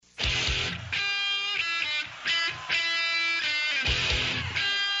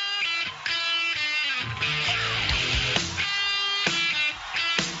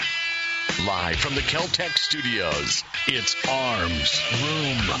Live from the Kel-Tec Studios, it's Arms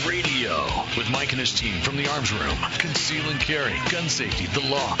Room Radio with Mike and his team from the Arms Room. Conceal and carry, gun safety, the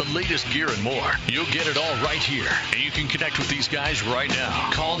law, the latest gear, and more. You'll get it all right here. And you can connect with these guys right now.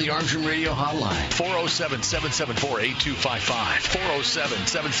 Call the Arms Room Radio hotline. 407-774-8255.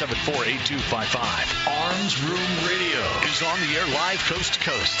 407-774-8255. Arms Room Radio is on the air live coast to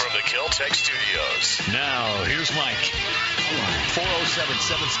coast from the Kel-Tec Studios. Now, here's Mike.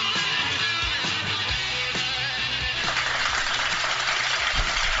 407-7...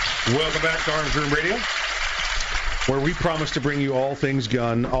 Welcome back to Arms Room Radio, where we promise to bring you all things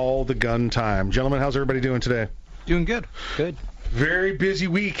gun, all the gun time. Gentlemen, how's everybody doing today? Doing good. Good. Very busy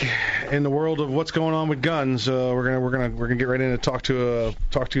week in the world of what's going on with guns. We're gonna get right in and talk to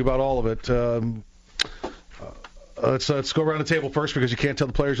you about all of it. Let's go around the table first, because you can't tell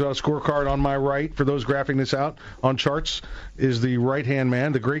the players without a scorecard. On my right, for those graphing this out on charts, is the right-hand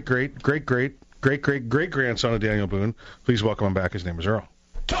man, the great-great-great-great-great-great-grandson of Daniel Boone. Please welcome him back. His name is Earl.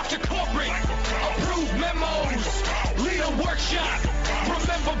 Talk to corporate, approve memos, lead a workshop,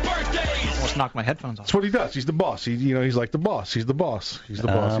 remember birthdays. Almost knocked my headphones off. That's what he does. He's the boss. He's like the boss. He's the boss.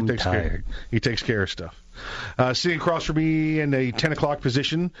 I'm tired. He takes care of stuff. Sitting across from me in a 10 o'clock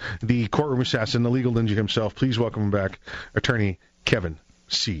position, the courtroom assassin, the legal ninja himself. Please welcome him back, Attorney Kevin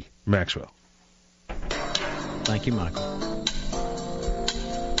C. Maxwell. Thank you, Michael.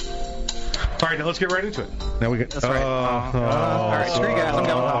 All right, now let's get right into it. Now we get. That's right. All right, screw you guys. I'm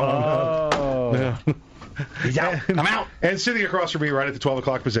going. He's out. Come out. And sitting across from me, right at the 12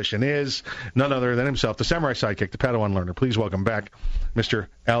 o'clock position, is none other than himself, the samurai sidekick, the Padawan learner. Please welcome back, Mr.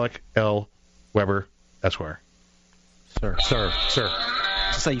 Alec L. Weber, Esquire. Sir.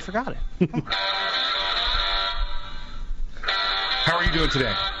 Just say you forgot it. How are you doing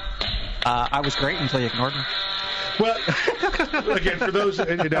today? I was great until you ignored me. Well, again, for those,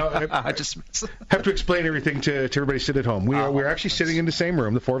 I just have to explain everything to everybody sitting at home. We're actually sitting in the same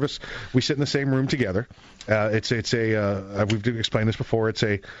room. The four of us, we sit in the same room together. We've explained this before. It's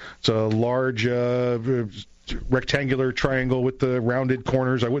a large rectangular triangle with the rounded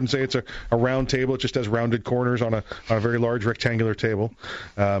corners. I wouldn't say it's a round table. It just has rounded corners on a very large rectangular table.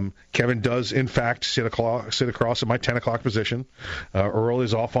 Kevin does, in fact, sit across in my 10 o'clock position. Earl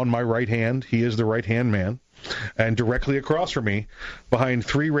is off on my right hand. He is the right-hand man. And directly across from me, behind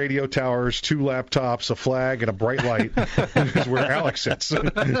 3 radio towers, 2 laptops, a flag, and a bright light, is where Alex sits. So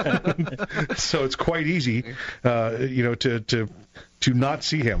it's quite easy, to not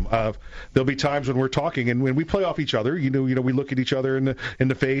see him. There'll be times when we're talking and when we play off each other, we look at each other in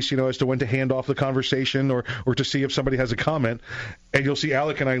the face, as to when to hand off the conversation or to see if somebody has a comment, and you'll see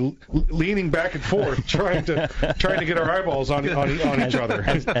Alec and I leaning back and forth, trying to get our eyeballs on each other,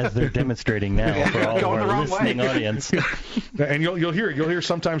 as they're demonstrating now for all of our listening audience. And you'll hear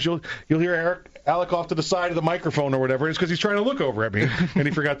sometimes you'll hear Alec off to the side of the microphone or whatever. It's because he's trying to look over at me, and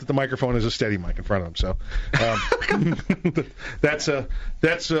he forgot that the microphone is a steady mic in front of him. So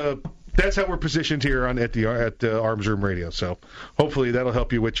that's how we're positioned here at Arms Room Radio. So hopefully that'll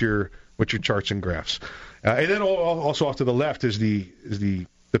help you with your charts and graphs. And then also off to the left is the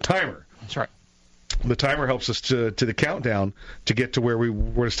timer. That's right. The timer helps us to the countdown to get to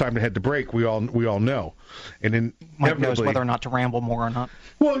where it's time to head to break. We all know, and then Mike knows whether or not to ramble more or not.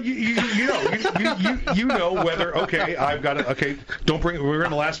 Well, you know whether I've got to don't bring. We're in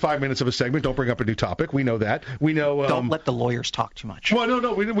the last 5 minutes of a segment. Don't bring up a new topic. We know that. We know. Don't let the lawyers talk too much. Well,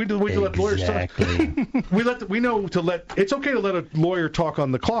 no. We let lawyers talk. We know to let. It's okay to let a lawyer talk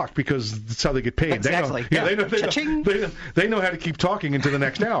on the clock because that's how they get paid. Exactly. They know how to keep talking into the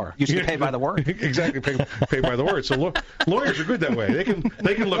next hour. You should get paid by the word. Exactly, paid by the word. So lawyers are good that way.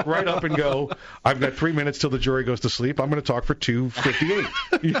 They can look right up and go, I've got 3 minutes till the jury goes to sleep. I'm going to talk for 2:58.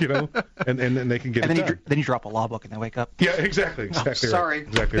 And then they can get it done. Then you drop a law book and they wake up. Yeah, exactly. Sorry. Right.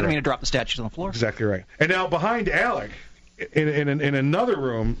 Exactly. Didn't mean to drop the statutes on the floor. Exactly right. And now behind Alec, in another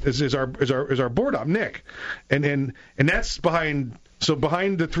room is our board op, Nick, and that's behind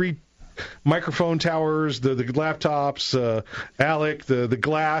the 3 microphone towers, the laptops, Alec, the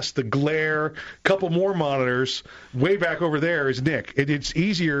glass, the glare, couple more monitors. Way back over there is Nick. It's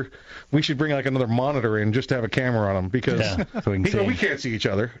easier. We should bring like another monitor in just to have a camera on him because so we can't see each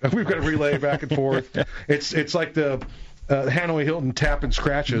other. We've got to relay back and forth. It's like the Hanoi Hilton tapping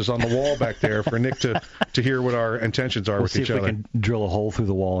scratches on the wall back there for Nick to hear what our intentions are with each other. We'll see if we can drill a hole through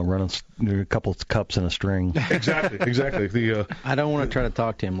the wall and run a couple of cups and a string. Exactly. I don't want to try to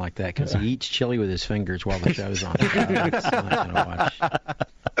talk to him like that because he eats chili with his fingers while the show's on. I'm not going to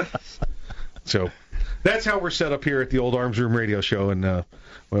watch. So that's how we're set up here at the Old Arms Room Radio Show, and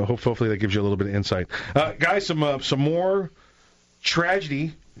hopefully that gives you a little bit of insight. Guys, some more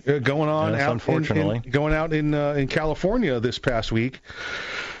tragedy going on Yes, out unfortunately. going out in California this past week.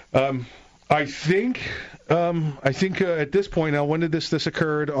 I think at this point now, when did this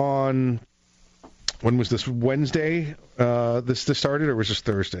occurred on? When was this Wednesday? This started, or was this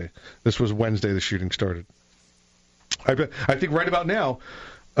Thursday? This was Wednesday. The shooting started. I think right about now,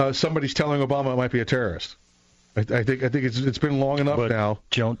 somebody's telling Obama it might be a terrorist. I think it's been long enough now.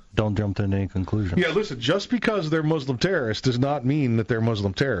 Don't jump to any conclusions. Yeah, listen. Just because they're Muslim terrorists does not mean that they're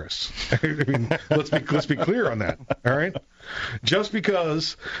Muslim terrorists. I mean, let's be clear on that. All right. Just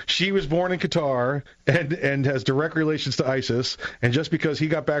because she was born in Qatar and has direct relations to ISIS, and just because he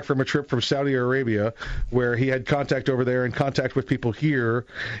got back from a trip from Saudi Arabia where he had contact over there and contact with people here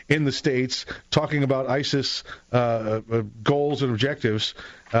in the States talking about ISIS goals and objectives,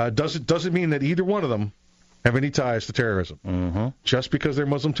 doesn't mean that either one of them have any ties to terrorism. Mm-hmm. Just because they're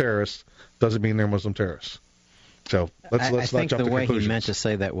Muslim terrorists doesn't mean they're Muslim terrorists. So let's not jump to conclusions. I think the way he meant to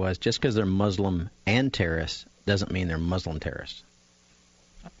say that was just because they're Muslim and terrorists doesn't mean they're Muslim terrorists.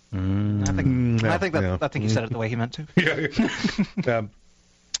 I think he said it the way he meant to.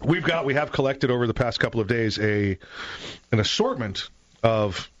 We have collected over the past couple of days an assortment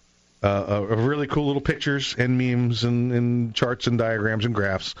of really cool little pictures and memes and charts and diagrams and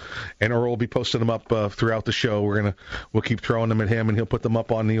graphs, and Earl will be posting them up throughout the show. We'll keep throwing them at him, and he'll put them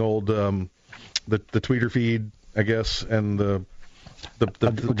up on the old the Tweeter feed, I guess, and we'll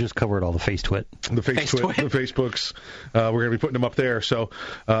just cover it all, the Facebooks. The Facebooks. We're going to be putting them up there. So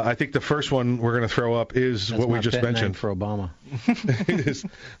I think the first one we're going to throw up is That's what we my just pet name mentioned. for Obama. Is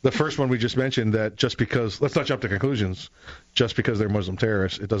the first one we just mentioned, that just because, let's not jump to conclusions, just because they're Muslim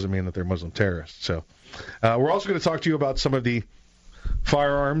terrorists, it doesn't mean that they're Muslim terrorists. So we're also going to talk to you about some of the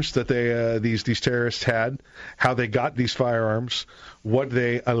firearms that these terrorists had, how they got these firearms, what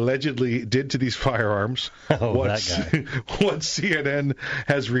they allegedly did to these firearms, what CNN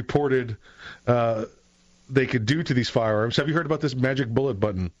has reported they could do to these firearms. Have you heard about this magic bullet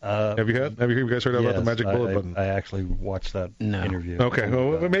button? Have you guys heard about the magic bullet button? I actually watched that interview. Okay,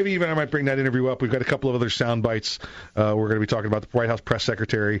 well, maybe even I might bring that interview up. We've got a couple of other sound bites. We're going to be talking about the White House press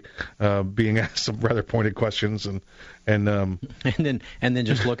secretary being asked some rather pointed questions, and then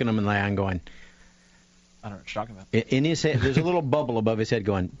just looking him in the eye and going, I don't know what you're talking about. In his head, there's a little bubble above his head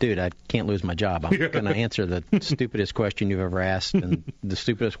going, dude, I can't lose my job. I'm going to answer the stupidest question you've ever asked in the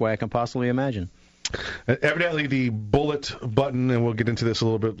stupidest way I can possibly imagine. Evidently, the bullet button, and we'll get into this a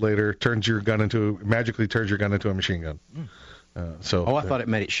little bit later, magically turns your gun into a machine gun. I thought it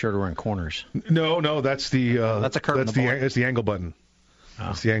made it shorter in corners. No, that's the that's a curtain. That's the angle button.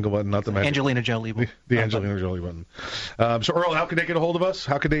 It's the angle button, not the magic. Angelina Jolie button. The Angelina Jolie button. So, Earl, how can they get a hold of us?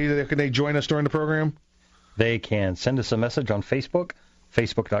 How can they join us during the program? They can send us a message on Facebook,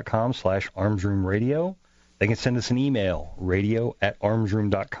 facebook.com/armsroomradio. They can send us an email,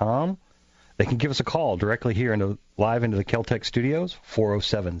 radio@armsroom.com. They can give us a call directly here live into the Kel-Tec studios,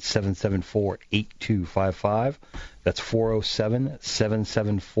 407-774-8255. That's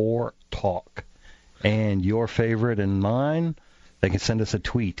 407-774-TALK. And your favorite and mine, they can send us a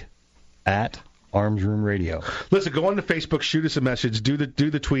tweet at Arms Room Radio. Listen, go on to Facebook, shoot us a message, do the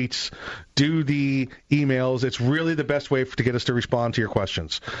tweets, do the emails. It's really the best way to get us to respond to your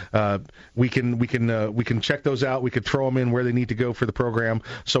questions. We can check those out. We can throw them in where they need to go for the program,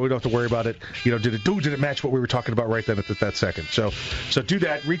 so we don't have to worry about it. Did it match what we were talking about right then at that second? So do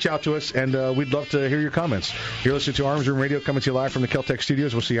that. Reach out to us, and we'd love to hear your comments. You're listening to Arms Room Radio, coming to you live from the Kel-Tec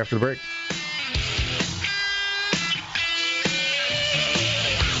studios. We'll see you after the break.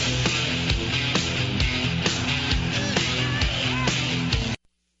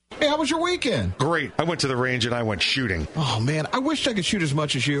 Hey, how was your weekend? Great. I went to the range and I went shooting. Oh, man, I wish I could shoot as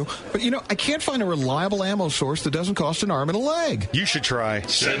much as you. But, I can't find a reliable ammo source that doesn't cost an arm and a leg. You should try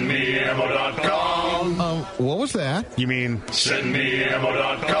SendMeAmmo.com. What was that? You mean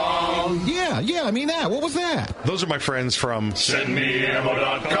SendMeAmmo.com. Yeah, I mean that. What was that? Those are my friends from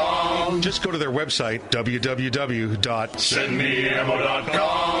SendMeAmmo.com. Just go to their website,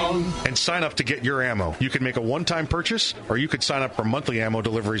 www.SendMeAmmo.com. and sign up to get your ammo. You can make a one-time purchase, or you could sign up for monthly ammo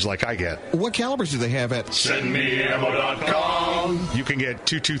deliveries like I get. What calibers do they have at SendMeAmmo.com. You can get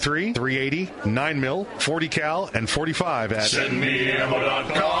 .223, .380, 9mm, 40 cal, and 45 at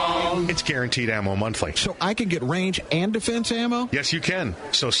SendMeAmmo.com. It's guaranteed ammo monthly. So I can get range and defense ammo? Yes, you can.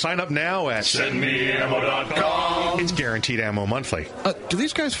 So sign up now at SendMeAmmo.com. It's guaranteed ammo monthly. Do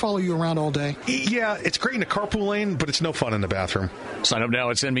these guys follow you around all day? Yeah, it's great in the carpool lane, but it's no fun in the bathroom. Sign up now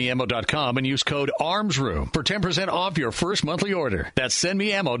at SendMeAmmo.com and use code ARMSROOM for 10% off your first monthly order. That's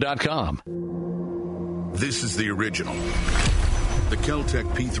SendMeAmmo.com. This is the original. The Kel-Tec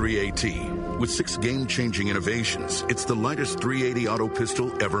P3AT With 6 game-changing innovations, it's the lightest .380 auto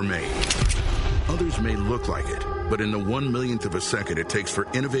pistol ever made. Others may look like it, but in the 1/1,000,000th of a second it takes for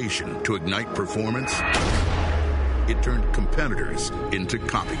innovation to ignite performance, it turned competitors into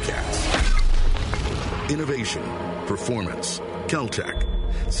copycats. Innovation, performance, Kel-Tec.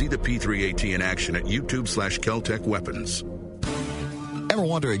 See the P3AT in action at YouTube/Kel-Tec Weapons. Ever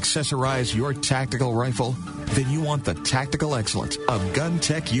want to accessorize your tactical rifle? Then you want the tactical excellence of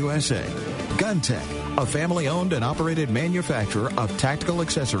GunTech USA. GunTech, a family-owned and operated manufacturer of tactical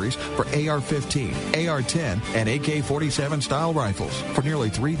accessories for AR-15, AR-10, and AK-47 style rifles. For nearly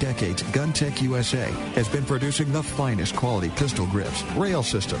 3 decades, GunTech USA has been producing the finest quality pistol grips, rail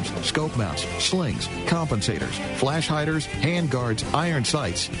systems, scope mounts, slings, compensators, flash hiders, hand guards, iron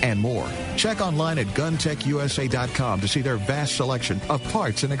sights, and more. Check online at GunTechUSA.com to see their vast selection of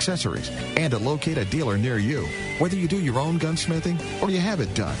parts and accessories and to locate a dealer near you. Whether you do your own gunsmithing or you have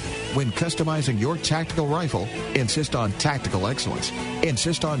it done, when customizing your tactical rifle, insist on tactical excellence.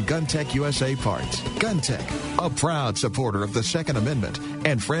 Insist on GunTech USA parts. GunTech, a proud supporter of the Second Amendment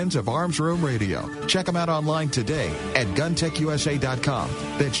and friends of Arms Room Radio. Check them out online today at GunTechUSA.com.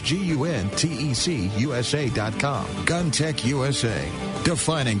 That's GUNTECUSA.com. GunTech USA,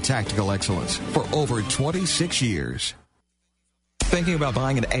 defining tactical excellence for over 26 years. Thinking about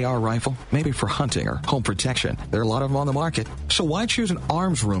buying an AR rifle? Maybe for hunting or home protection. There are a lot of them on the market. So why choose an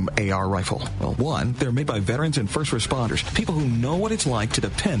Arms Room AR rifle? Well, 1, they're made by veterans and first responders, people who know what it's like to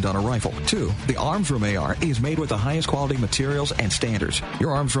depend on a rifle. 2, the Arms Room AR is made with the highest quality materials and standards.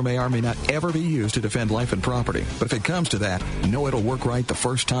 Your Arms Room AR may not ever be used to defend life and property, but if it comes to that, know it'll work right the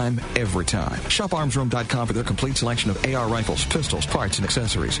first time, every time. Shop ArmsRoom.com for their complete selection of AR rifles, pistols, parts, and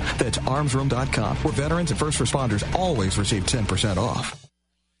accessories. That's ArmsRoom.com, where veterans and first responders always receive 10% off.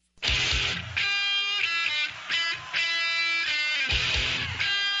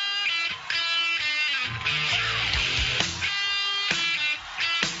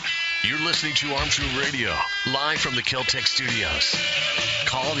 You're listening to Arms Room Radio, live from the Kel-Tec Studios.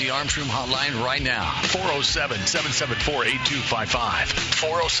 Call the Arms Room hotline right now, 407-774-8255.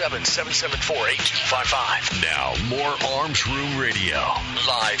 407-774-8255. Now, more Arms Room Radio,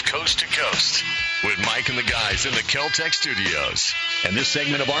 live coast to coast, with Mike and the guys in the Kel-Tec Studios. And this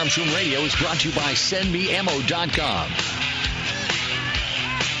segment of Arms Room Radio is brought to you by SendMeAmmo.com.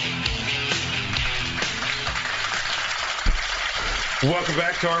 Welcome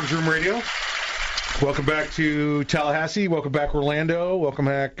back to Arms Room Radio. Welcome back to Tallahassee. Welcome back Orlando. Welcome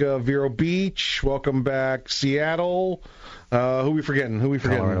back Vero Beach. Welcome back Seattle. Who are we forgetting?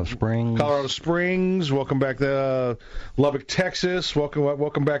 Colorado Springs. Welcome back Lubbock, Texas.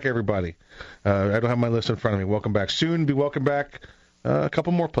 Welcome back everybody. I don't have my list in front of me. Welcome back soon. Be welcome back a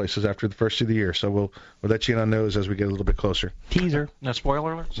couple more places after the first of the year. So we'll let you in on those as we get a little bit closer. Teaser. No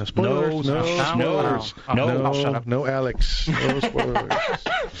spoiler alerts? No spoilers. I'll shut up. No Alex. No spoilers.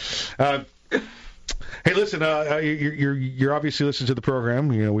 Hey, listen. You're obviously listening to the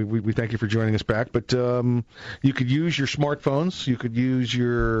program. You know, we thank you for joining us back. But you could use your smartphones. You could use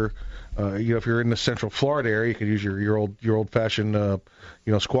your, if you're in the Central Florida area, you could use your old-fashioned,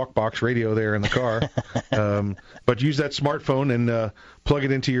 Squawk Box radio there in the car. But use that smartphone and plug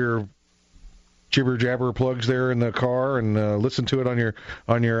it into your jibber jabber plugs there in the car and listen to it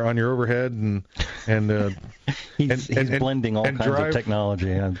on your overhead and he's blending all kinds of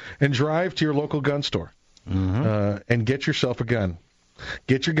technology and drive to your local gun store and get yourself a gun.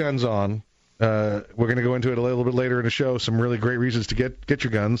 Get your guns on. We're going to go into it a little bit later in the show. Some really great reasons to get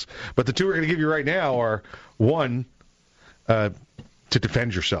your guns, but the two we're going to give you right now are 1, to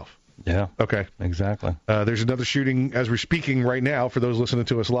defend yourself. Yeah. Okay. Exactly. There's another shooting as we're speaking right now. For those listening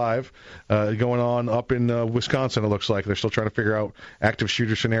to us live, going on up in Wisconsin. It looks like they're still trying to figure out active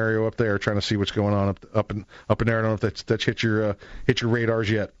shooter scenario up there, trying to see what's going on up in there. I don't know if that's hit your radars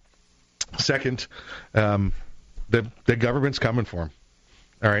yet. Second, the government's coming for them.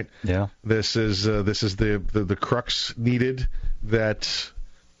 All right. Yeah. This is the crux needed that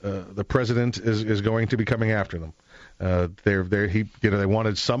the president is going to be coming after them. They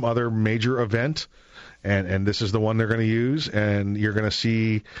wanted some other major event, and this is the one they're going to use. And you're going to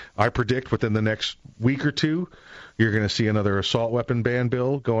see, I predict, within the next week or two, you're going to see another assault weapon ban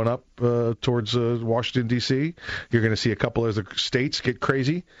bill going up towards Washington, D.C. You're going to see a couple of the states get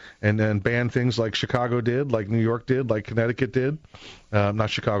crazy and then ban things like Chicago did, like New York did, like Connecticut did. Not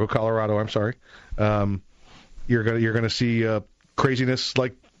Chicago, Colorado. I'm sorry. You're going to see craziness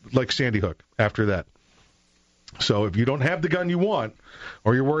like Sandy Hook after that. So if you don't have the gun you want,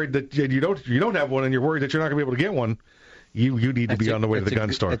 or you're worried that you don't have one, and you're worried that you're not going to be able to get one, you need to be on the way to the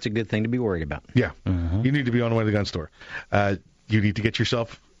gun store. That's a good thing to be worried about. Yeah, you need to be on the way to the gun store. You need to get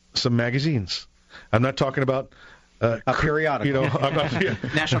yourself some magazines. I'm not talking about a periodical. I'm not,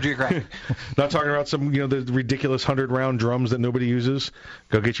 National Geographic. Not talking about some, the ridiculous 100-round drums that nobody uses.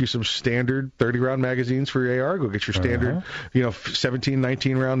 Go get you some standard 30-round magazines for your AR. Go get your standard, 17,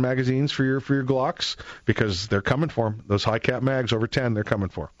 19-round magazines for your Glocks, because they're coming for them. Those high-cap mags over 10, they're coming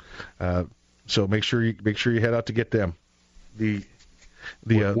for. So make sure you head out to get them.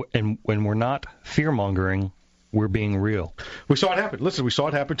 And when we're not fear-mongering, we're being real. We saw it happen. Listen, we saw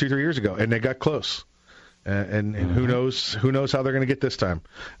it happen 2-3 years ago, and they got close. And who knows how they're going to get this time?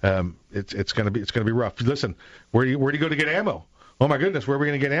 It's going to be rough. Listen, where do you go to get ammo? Oh my goodness, where are we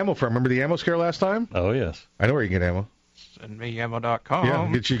going to get ammo from? Remember the ammo scare last time? Oh yes, I know where you can get ammo. SendMeAmmo.com.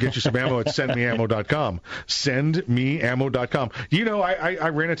 Yeah, get you some ammo at SendMeAmmo.com. SendMeAmmo.com. I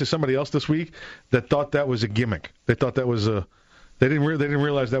ran into somebody else this week that thought that was a gimmick. They thought that was a. They didn't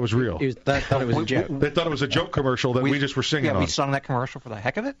realize that was real. They thought it was a joke. They thought it was a joke commercial that we just were singing on. Yeah, we sung that commercial for the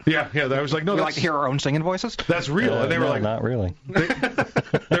heck of it? Yeah. I was like, no, we like to hear our own singing voices? That's real. And they were like, not really.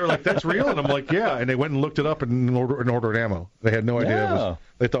 They were like, that's real? And I'm like, yeah. And they went and looked it up and ordered ammo. They had no idea.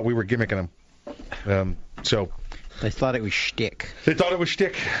 They thought we were gimmicking them. They thought it was shtick. They thought it was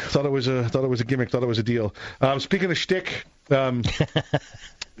shtick. Thought it was a gimmick. Thought it was a deal. Speaking of shtick,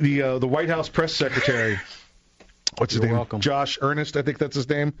 the White House press secretary. What's his name? Welcome. Josh Earnest, I think that's his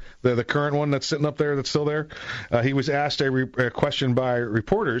name. The current one that's sitting up there, that's still there. He was asked a question by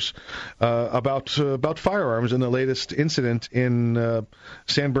reporters about firearms and the latest incident in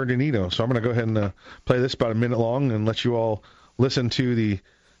San Bernardino. So I'm going to go ahead and play this about a minute long and let you all listen to the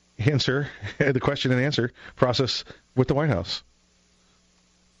answer, the question and answer process with the White House.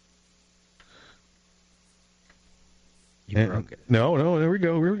 You broke it. No, here we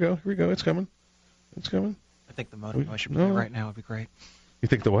go. It's coming. I think the modem noise should play right now would be great. You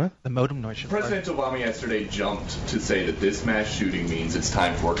think the what? The modem noise should play. President Obama yesterday jumped to say that this mass shooting means it's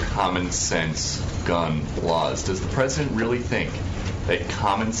time for common sense gun laws. Does the president really think that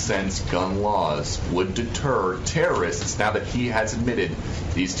common sense gun laws would deter terrorists now that he has admitted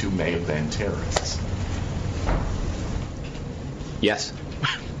these two may have been terrorists? Yes.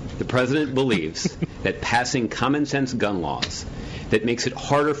 The president believes that passing common sense gun laws that makes it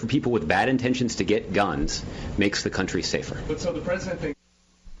harder for people with bad intentions to get guns makes the country safer. But so the president thinks...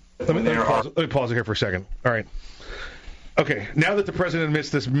 Let me pause it here for a second. All right. Okay, now that the president admits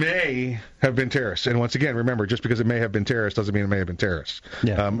this may have been terrorists, and once again, remember, just because it may have been terrorists doesn't mean it may have been terrorists.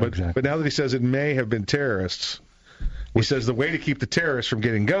 Yeah, exactly. But now that he says it may have been terrorists, he says the way to keep the terrorists from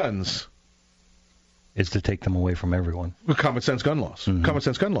getting guns is to take them away from everyone. With common sense gun laws. Mm-hmm. Common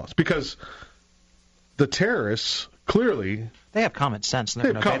sense gun laws. Because the terrorists, clearly... They have common sense. And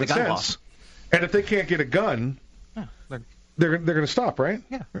they're going to obey the gun laws. And if they can't get a gun... Yeah, they're going to stop, right?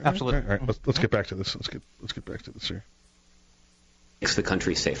 Yeah, absolutely. All right, let's get back to this. Let's get back to this here. Makes the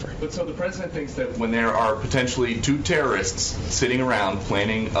country safer. But so the president thinks that when there are potentially two terrorists sitting around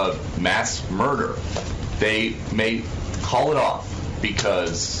planning a mass murder, they may call it off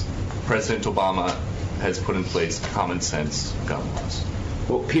because President Obama has put in place common sense gun laws.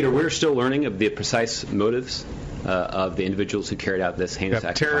 Well, Peter, we're still learning of the precise motives of the individuals who carried out this heinous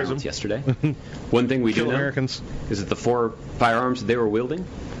act of violence yesterday. One thing we do know Americans. Is that the 4 firearms that they were wielding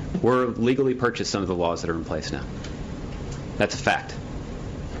were legally purchased under the laws that are in place now. That's a fact.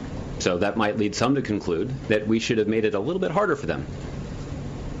 So that might lead some to conclude that we should have made it a little bit harder for them.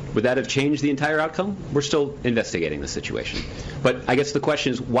 Would that have changed the entire outcome? We're still investigating the situation. But I guess the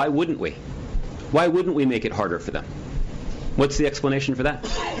question is, why wouldn't we? Why wouldn't we make it harder for them? What's the explanation for that?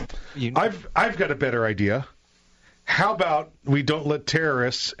 I've got a better idea. How about we don't let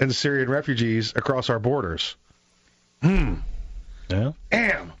terrorists and Syrian refugees across our borders? Yeah.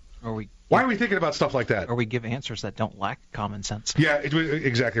 Why are we thinking about stuff like that? Or we give answers that don't lack common sense. Yeah,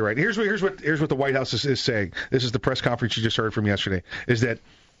 exactly right. Here's what the White House is saying. This is the press conference you just heard from yesterday. Is that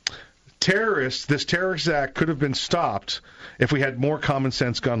this terrorist act could have been stopped if we had more common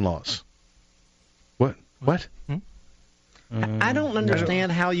sense gun laws. What? I don't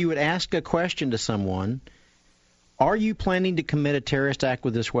understand how you would ask a question to someone. Are you planning to commit a terrorist act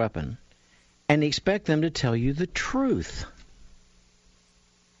with this weapon? And expect them to tell you the truth.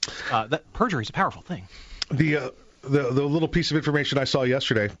 That perjury is a powerful thing. The little piece of information I saw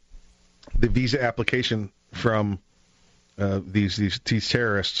yesterday, the visa application from these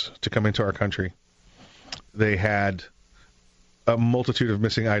terrorists to come into our country, they had a multitude of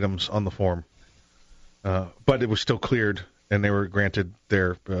missing items on the form, but it was still cleared, and they were granted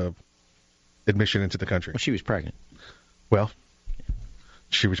their admission into the country. Well, she was pregnant. Well,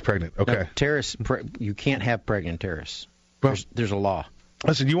 she was pregnant. Okay. No, terrorists, you can't have pregnant terrorists. Well, there's a law.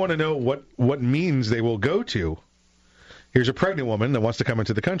 Listen, you want to know what means they will go to? Here's a pregnant woman that wants to come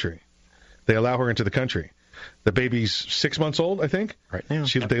into the country. They allow her into the country. The baby's 6 months old, I think. Right now.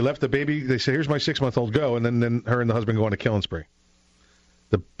 They left the baby. They say, here's my 6-month-old, go. And then her and the husband go on a killing spree.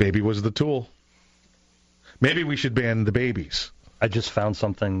 The baby was the tool. Maybe we should ban the babies. I just found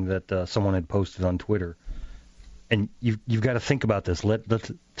something that someone had posted on Twitter. And you've got to think about this.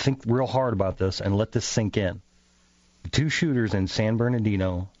 Let's think real hard about this and let this sink in. The 2 shooters in San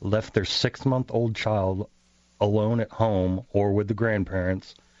Bernardino left their 6-month-old child alone at home or with the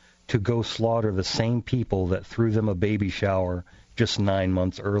grandparents to go slaughter the same people that threw them a baby shower just 9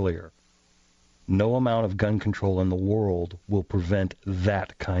 months earlier. No amount of gun control in the world will prevent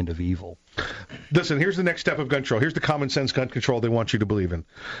that kind of evil. Listen, here's the next step of gun control. Here's the common sense gun control they want you to believe in.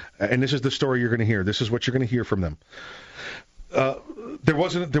 And this is the story you're going to hear. This is what you're going to hear from them. There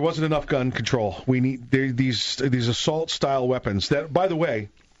wasn't enough gun control. We need these assault-style weapons. That, by the way,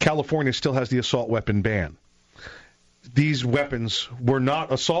 California still has the assault weapon ban. These weapons were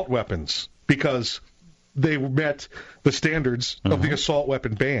not assault weapons because they met the standards of the assault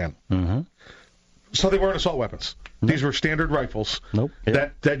weapon ban. Mm-hmm. So they weren't assault weapons. Nope. These were standard rifles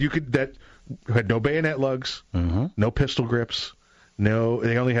that had no bayonet lugs, no pistol grips, they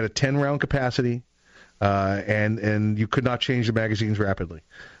only had a 10-round capacity, and you could not change the magazines rapidly.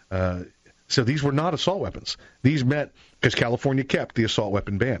 So these were not assault weapons. These met because California kept the assault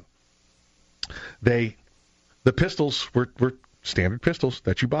weapon ban. The pistols were standard pistols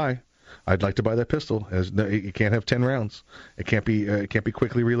that you buy. I'd like to buy that pistol. You can't have 10 rounds. It can't be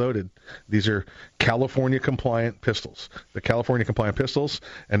quickly reloaded. These are California compliant pistols. The California compliant pistols,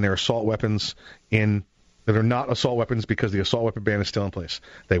 and they're assault weapons that are not assault weapons because the assault weapon ban is still in place.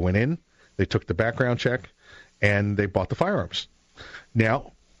 They went in, they took the background check, and they bought the firearms.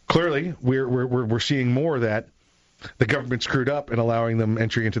 Now, clearly, we're seeing more that the government screwed up in allowing them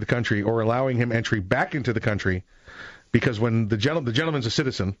entry into the country or allowing him entry back into the country, because when the gentleman's a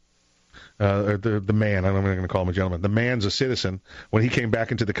citizen. The man, I'm not going to call him a gentleman. The man's a citizen. When he came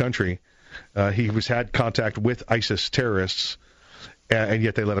back into the country, he had contact with ISIS terrorists, and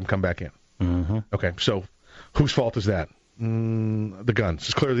yet they let him come back in. Mm-hmm. Okay, so whose fault is that? The guns.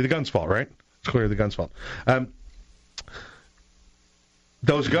 It's clearly the gun's fault, right? It's clearly the gun's fault.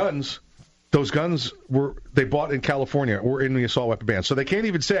 Those guns they bought in California were in the assault weapon ban, so they can't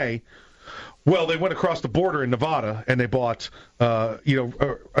even say, well, they went across the border in Nevada and they bought,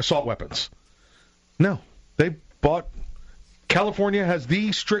 assault weapons. No, they bought. California has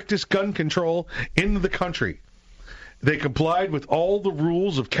the strictest gun control in the country. They complied with all the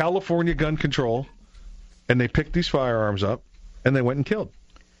rules of California gun control, and they picked these firearms up and they went and killed.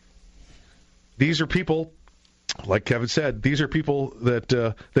 These are people, like Kevin said, these are people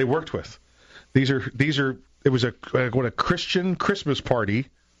that they worked with. It was a Christian Christmas party.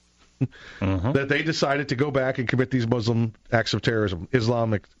 That they decided to go back and commit these Muslim acts of terrorism,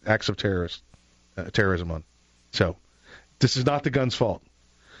 Islamic acts of terrorism on. So this is not the gun's fault.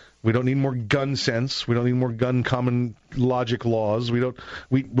 We don't need more gun sense. We don't need more gun common logic laws.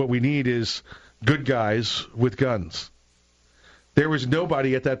 What we need is good guys with guns. There was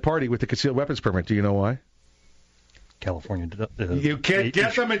nobody at that party with a concealed weapons permit. Do you know why? California. You can't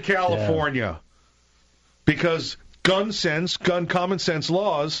get them in California because common sense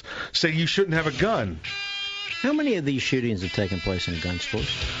laws say you shouldn't have a gun. How many of these shootings have taken place in gun stores?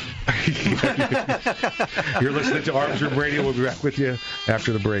 You're listening to Arms Room Radio. We'll be back with you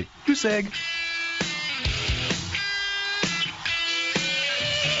after the break. Goose egg.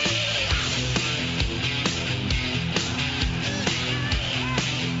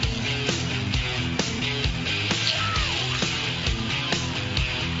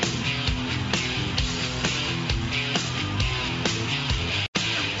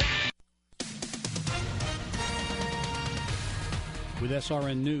 With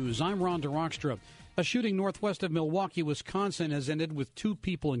SRN News, I'm Rhonda Rockstra. A shooting northwest of Milwaukee, Wisconsin has ended with 2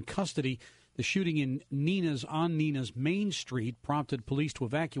 people in custody. The shooting on Nina's Main Street prompted police to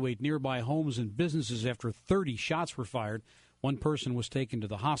evacuate nearby homes and businesses after 30 shots were fired. 1 person was taken to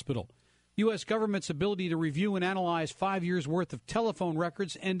the hospital. U.S. government's ability to review and analyze 5 years' worth of telephone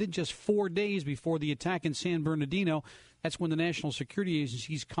records ended just 4 days before the attack in San Bernardino. That's when the National Security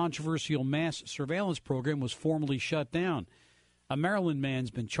Agency's controversial mass surveillance program was formally shut down. A Maryland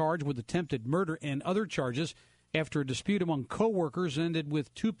man's been charged with attempted murder and other charges after a dispute among co-workers ended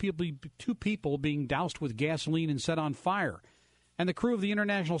with two people being doused with gasoline and set on fire. And the crew of the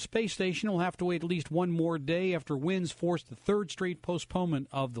International Space Station will have to wait at least 1 more day after winds forced the 3rd straight postponement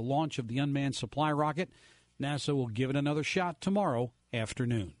of the launch of the unmanned supply rocket. NASA will give it another shot tomorrow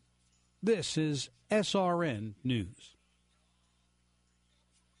afternoon. This is SRN News.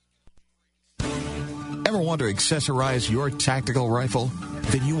 Ever want to accessorize your tactical rifle?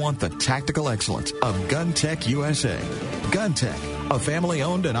 Then you want the tactical excellence of GunTech USA. GunTech, a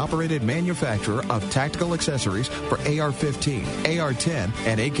family-owned and operated manufacturer of tactical accessories for AR-15, AR-10,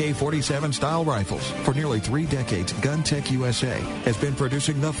 and AK-47 style rifles. For nearly 3 decades, GunTech USA has been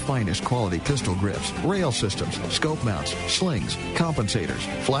producing the finest quality pistol grips, rail systems, scope mounts, slings, compensators,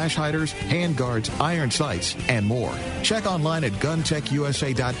 flash hiders, hand guards, iron sights, and more. Check online at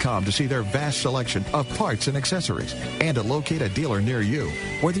GunTechUSA.com to see their vast selection of parts and accessories and to locate a dealer near you.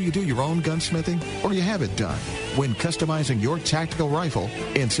 Whether you do your own gunsmithing or you have it done, when customizing your tactical rifle,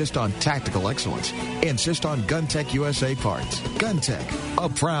 insist on tactical excellence. Insist on GunTech USA parts. GunTech, a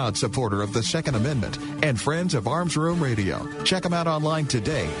proud supporter of the Second Amendment and friends of Arms Room Radio. Check them out online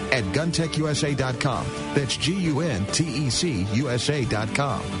today at GunTechUSA.com. That's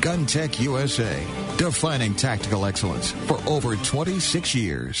GUNTECUSA.com. GunTech USA, defining tactical excellence for over 26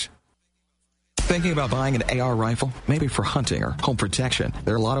 years. Thinking about buying an AR rifle? Maybe for hunting or home protection.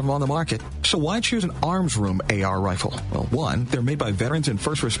 There are a lot of them on the market. So why choose an Arms Room AR rifle? Well, 1, they're made by veterans and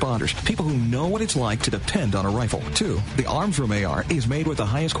first responders, people who know what it's like to depend on a rifle. 2, the Arms Room AR is made with the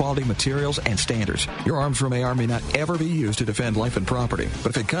highest quality materials and standards. Your Arms Room AR may not ever be used to defend life and property, but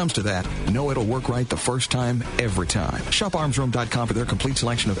if it comes to that, know it'll work right the first time, every time. Shop ArmsRoom.com for their complete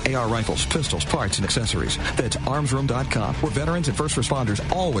selection of AR rifles, pistols, parts, and accessories. That's ArmsRoom.com, where veterans and first responders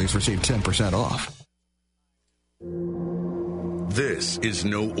always receive 10% off. This is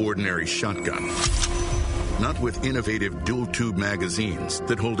no ordinary shotgun. Not with innovative dual-tube magazines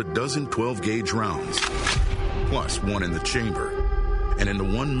that hold a dozen 12-gauge rounds, plus one in the chamber. And in the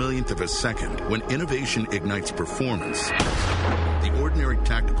 1/1,000,000th of a second, when innovation ignites performance, the ordinary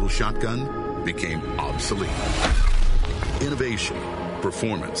tactical shotgun became obsolete. Innovation,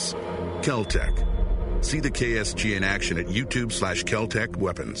 performance, Kel-Tec. See the KSG in action at YouTube/Kel-Tec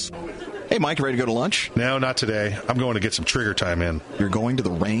Weapons. Hey, Mike, ready to go to lunch? No, not today. I'm going to get some trigger time in. You're going to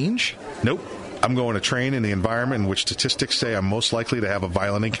the range? Nope. I'm going to train in the environment in which statistics say I'm most likely to have a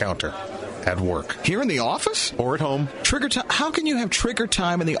violent encounter. At work. Here in the office? Or at home. Trigger time? How can you have trigger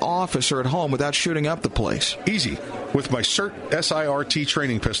time in the office or at home without shooting up the place? Easy. With my CERT SIRT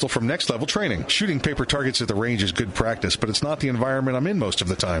training pistol from Next Level Training. Shooting paper targets at the range is good practice, but it's not the environment I'm in most of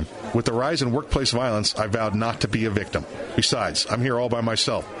the time. With the rise in workplace violence, I vowed not to be a victim. Besides, I'm here all by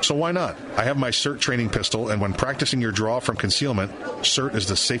myself, so why not? I have my CERT training pistol, and when practicing your draw from concealment, CERT is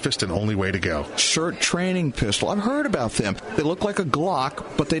the safest and only way to go. CERT training pistol. I've heard about them. They look like a Glock,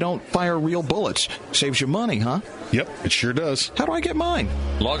 but they don't fire real bullets. Saves you money, huh? Yep, it sure does. How do I get mine?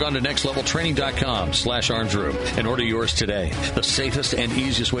 Log on to nextleveltraining.com/armsroom and order yours today. The safest and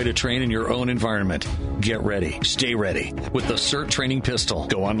easiest way to train in your own environment. Get ready. Stay ready with the CERT training pistol.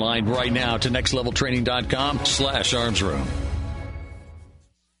 Go online right now to nextleveltraining.com/armsroom.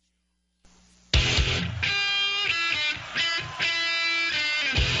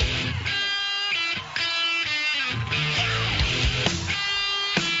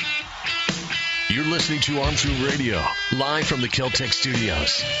 You're listening to Arms Room Radio, live from the Kel-Tec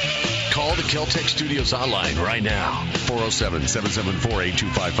Studios. Call the Kel-Tec Studios hotline right now.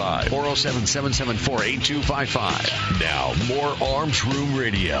 407-774-8255. 407-774-8255. Now, more Arms Room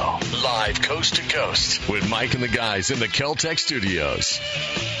Radio, live coast to coast, with Mike and the guys in the Kel-Tec Studios.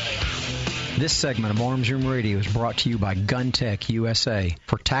 This segment of Arms Room Radio is brought to you by GunTech USA.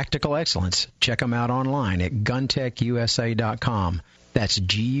 For tactical excellence, check them out online at GunTechUSA.com. That's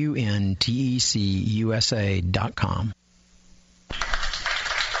GUNTECUSA.com.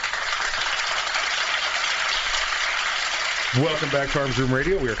 Welcome back to Arms Room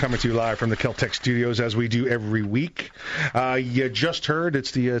Radio. We are coming to you live from the Kel-Tec Studios as we do every week. You just heard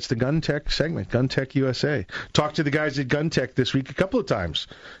it's the GunTech segment, GunTech USA. Talked to the guys at GunTech this week a couple of times.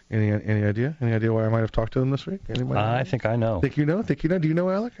 Any idea? Any idea why I might have talked to them this week? I think I know. Think you know? Do you know,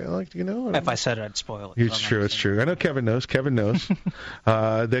 Alec? Do you know? If I said it, I'd spoil it. It's true. I know Kevin knows. The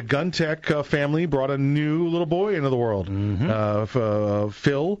GunTech family brought a new little boy into the world. Mm-hmm.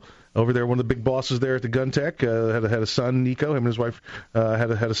 Phil. Over there, one of the big bosses there at the GunTech had a son, Nico. Him and his wife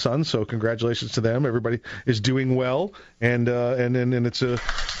had a son. So congratulations to them. Everybody is doing well, and it's a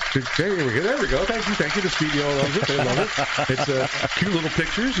there we go. Thank you. The studio loves it. They love it. It's cute little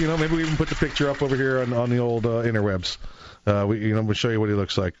pictures. Maybe we even put the picture up over here on the old interwebs. We'll show you what he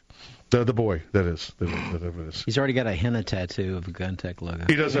looks like. The boy, that is. He's already got a henna tattoo of a GunTech logo.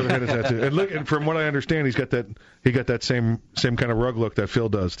 He does have a henna tattoo. And look, and from what I understand, he got that same kind of rug look that Phil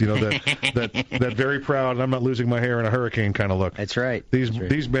does. That very proud, and I'm not losing my hair in a hurricane kind of look. That's right.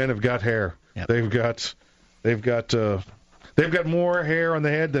 These men have got hair. Yep. They've got more hair on the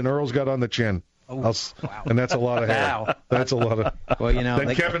head than Earl's got on the chin. Wow. And that's a lot of hair. Wow. That's a lot of. Well, you know.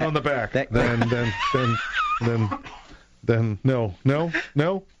 Then Kevin on the back. Then no.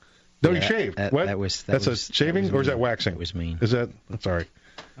 No, you shaved. What? That's a shaving, or is that waxing? That was mean. Is that? I'm sorry.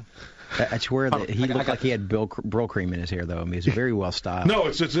 I swear that he looked like he had Brill cream in his hair, though. I mean, he's very well styled. No,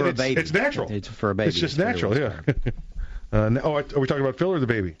 it's natural. It's for a baby. It's just natural, yeah. Are we talking about Phil or the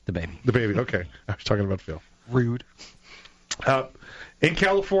baby? The baby. The baby. Okay, I was talking about Phil. Rude. In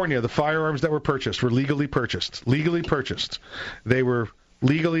California, the firearms that were purchased were legally purchased. Legally purchased. They were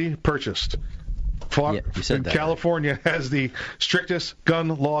legally purchased. California has the strictest gun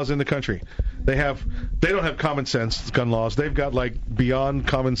laws in the country. They don't have common sense gun laws. They've got like beyond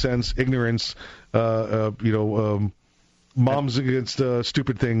common sense ignorance. Moms against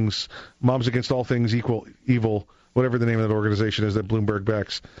stupid things. Moms against all things evil. Whatever the name of that organization is that Bloomberg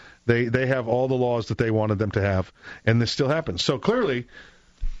backs. They have all the laws that they wanted them to have, and this still happens. So clearly,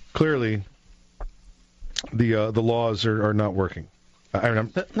 the laws are not working.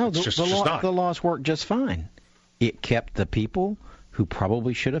 The laws work just fine. It kept the people who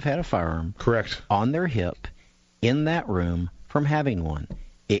probably should have had a firearm on their hip in that room from having one.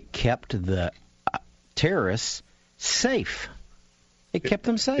 It kept the terrorists safe. It kept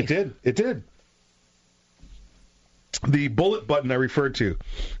them safe. It did. The bullet button I referred to,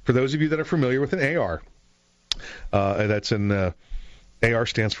 for those of you that are familiar with an AR, that's an AR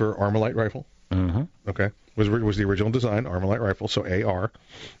stands for Armalite rifle. Mm-hmm. Okay, was the original design, Armalite rifle, so AR.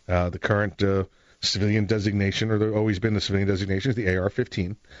 The current civilian designation, or always been the civilian designation, is the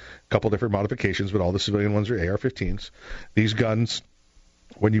AR-15. A couple different modifications, but all the civilian ones are AR-15s. These guns,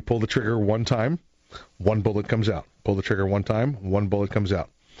 when you pull the trigger one time, one bullet comes out. Pull the trigger one time, one bullet comes out.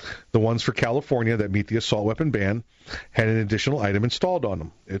 The ones for California that meet the assault weapon ban had an additional item installed on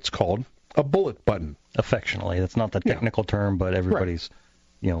them. It's called a bullet button. Affectionately, that's not the technical term, but everybody's...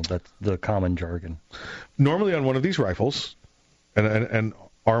 Right. That's the common jargon. Normally on one of these rifles, an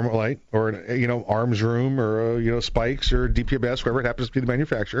Armalite or Arms Room or Spikes or DPMS, whoever it happens to be the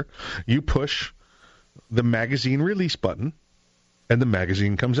manufacturer, you push the magazine release button, and the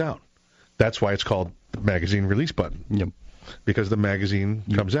magazine comes out. That's why it's called the magazine release button. Yep. Because the magazine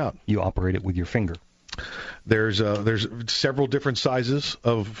comes out. You operate it with your finger. There's several different sizes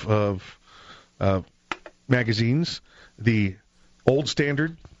of magazines. The old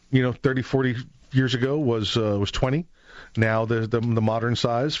standard, 30, 40 years ago was 20. Now the modern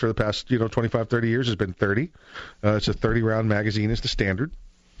size for the past 25, 30 years has been 30. It's a 30-round magazine is the standard.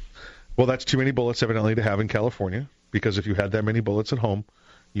 Well, that's too many bullets evidently to have in California, because if you had that many bullets at home,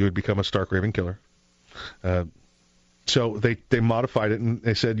 you would become a stark raving killer. So they modified it, and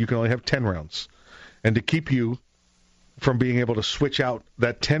they said you can only have 10 rounds. And to keep you from being able to switch out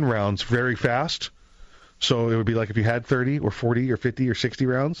that 10 rounds very fast, so it would be like if you had 30 or 40 or 50 or 60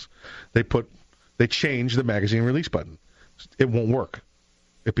 rounds, they changed the magazine release button. It won't work.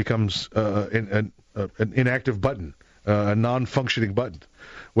 It becomes an inactive button, a non-functioning button.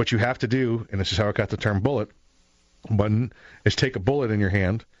 What you have to do, and this is how I got the term bullet button, is take a bullet in your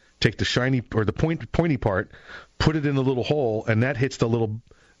hand, take the shiny or the pointy part, put it in the little hole, and that hits the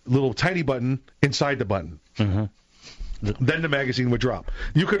little tiny button inside the button. Mm-hmm. Then the magazine would drop.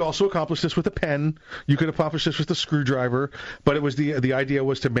 You could also accomplish this with a pen. You could accomplish this with a screwdriver. But it was the idea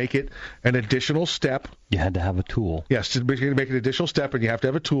was to make it an additional step. You had to have a tool. Yes, to make an additional step, and you have to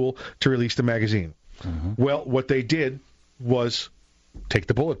have a tool to release the magazine. Mm-hmm. Well, what they did was take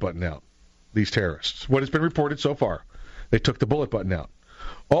the bullet button out, these terrorists. What has been reported so far, they took the bullet button out.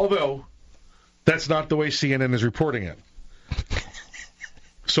 Although, that's not the way CNN is reporting it.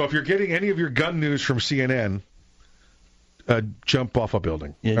 So if you're getting any of your gun news from CNN... jump off a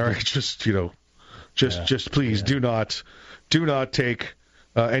building. Yeah, all right, just please do not take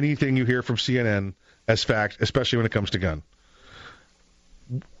anything you hear from CNN as fact, especially when it comes to gun.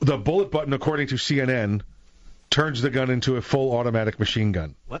 The bullet button, according to CNN, turns the gun into a full automatic machine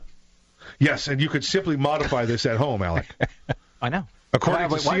gun. What? Yes, and you could simply modify this at home, Alec. I know. According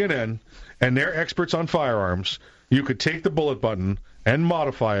to CNN and their experts on firearms, you could take the bullet button and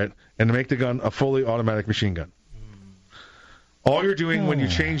modify it and make the gun a fully automatic machine gun. All you're doing when you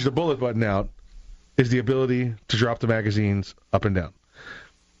change the bullet button out is the ability to drop the magazines up and down.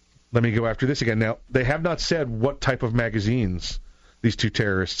 Let me go after this again. Now, they have not said what type of magazines these two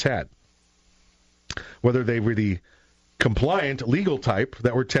terrorists had. Whether they were the compliant, legal type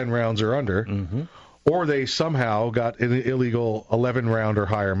that were 10 rounds or under, mm-hmm. or they somehow got an illegal 11-round or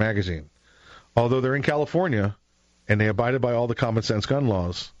higher magazine. Although they're in California, and they abided by all the common sense gun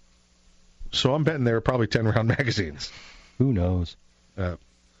laws, so I'm betting they were probably 10-round magazines. Who knows?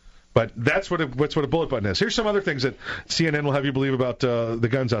 But that's what a bullet button is. Here's some other things that CNN will have you believe about the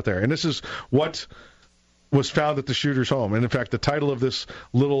guns out there. And this is what was found at the shooter's home. And, in fact, the title of this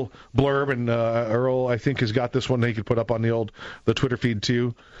little blurb, and Earl, I think, has got this one that he could put up on the Twitter feed,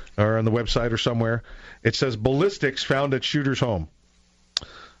 too, or on the website or somewhere. It says, ballistics found at shooter's home.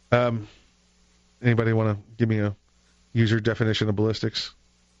 Anybody want to give me a user definition of ballistics?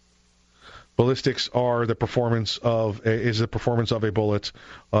 Ballistics are the performance of a bullet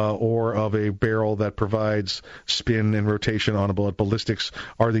or of a barrel that provides spin and rotation on a bullet. Ballistics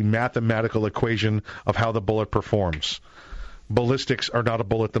are the mathematical equation of how the bullet performs. Ballistics are not a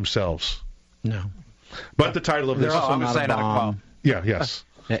bullet themselves. No. But the title of this is also not a bomb. Yeah, yes.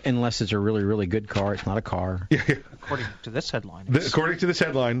 Unless it's a really, really good car. It's not a car. Yeah. According to this headline. According to this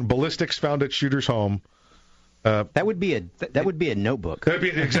headline, ballistics found at shooter's home. That would be a notebook. That'd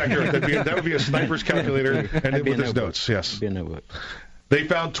be exactly right. That would be a sniper's calculator, and with his notes. Yes. That'd be a notebook. They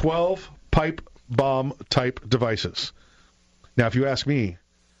found 12 pipe bomb type devices. Now, if you ask me,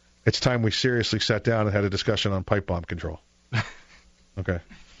 it's time we seriously sat down and had a discussion on pipe bomb control. Okay,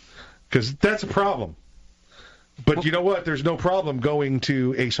 because that's a problem. But you know what? There's no problem going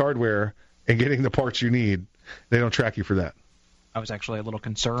to Ace Hardware and getting the parts you need. They don't track you for that. I was actually a little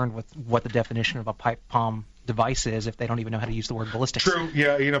concerned with what the definition of a pipe bomb device is if they don't even know how to use the word ballistics. True.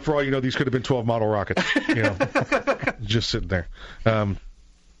 Yeah, for all you know, these could have been 12 model rockets, just sitting there.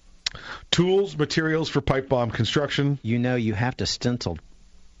 Tools, materials for pipe bomb construction. You have to stencil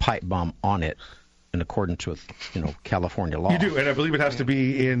pipe bomb on it in accordance with, California law. You do, and I believe it has to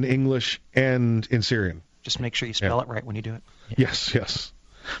be in English and in Syrian. Just make sure you spell it right when you do it. Yes.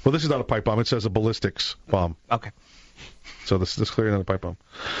 Well, this is not a pipe bomb. It says a ballistics bomb. Okay. So this is clearly not a pipe bomb.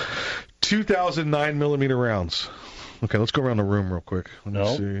 2,009 millimeter rounds. Okay, let's go around the room real quick.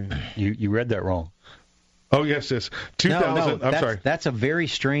 See. You read that wrong. Oh, yes. 2,000. No, I'm sorry. That's a very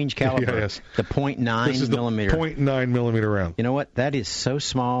strange caliber. Yes. The .9 millimeter. This is the .9 millimeter round. You know what? That is so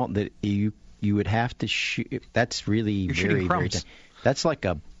small that you would have to shoot. That's really You're very, very. That's like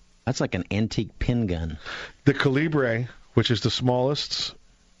an antique pin gun. The Calibre, which is the smallest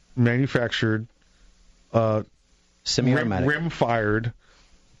manufactured semi-automatic rim-fired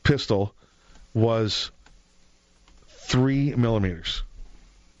pistol, was 3 millimeters.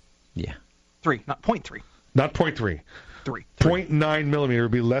 Yeah. 3, not .3. Not .3. 3. 0.9 millimeter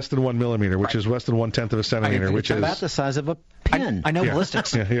would be less than 1 millimeter, which is less than 1/10 of a centimeter, which is about the size of a pin. I know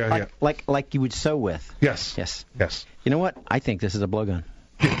ballistics. Yeah. Like you would sew with. Yes. You know what? I think this is a blowgun.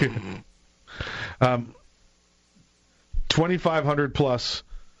 2,500 plus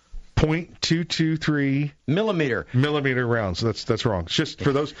 .223 millimeter rounds. That's wrong. It's just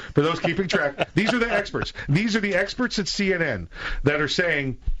for those keeping track. These are the experts. These are the experts at CNN that are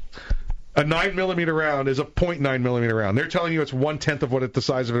saying a 9 millimeter round is a .9 millimeter round. They're telling you it's 1/10 of what the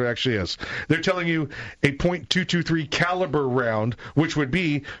size of it actually is. They're telling you a .223 caliber round, which would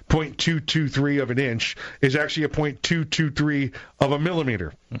be .223 of an inch, is actually a .223 of a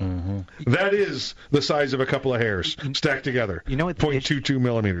millimeter. Mm-hmm. That is the size of a couple of hairs stacked together. You know what? 0.22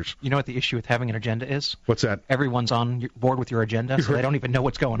 millimeters. You know what the issue with having an agenda is? What's that? Everyone's on board with your agenda, so they don't even know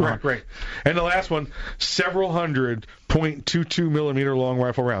what's going on. Right. And the last one, several hundred .22 millimeter long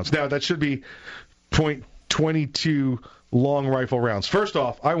rifle rounds. Now, that should be .22 long rifle rounds. First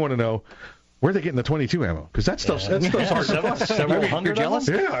off, I want to know, where are they getting the 22 ammo? Because that stuff's hard to find. Several hundred of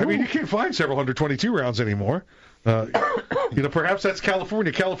them? Yeah, I mean, you can't find several hundred 22 rounds anymore. Perhaps that's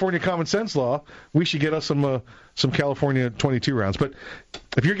California common sense law. We should get us some California 22 rounds. But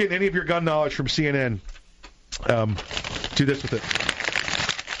if you're getting any of your gun knowledge from CNN, do this with it.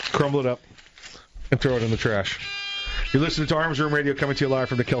 Crumble it up and throw it in the trash. You're listening to Arms Room Radio, coming to you live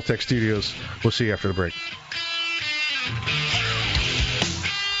from the Keltec studios. We'll see you after the break.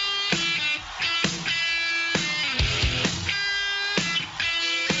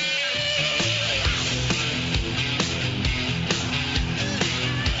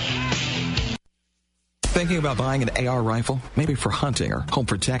 Thinking about buying an AR rifle? Maybe for hunting or home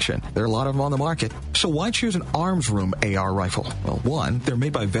protection. There are a lot of them on the market. So why choose an Arms Room AR rifle? Well, one, they're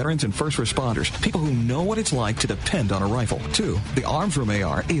made by veterans and first responders, people who know what it's like to depend on a rifle. Two, the Arms Room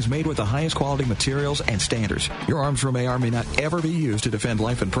AR is made with the highest quality materials and standards. Your Arms Room AR may not ever be used to defend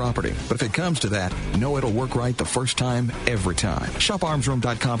life and property, but if it comes to that, know it'll work right the first time, every time. Shop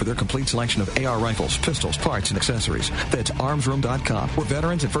armsroom.com for their complete selection of AR rifles, pistols, parts, and accessories. That's armsroom.com, where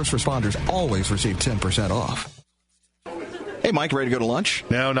veterans and first responders always receive 10% off. Hey, Mike, ready to go to lunch?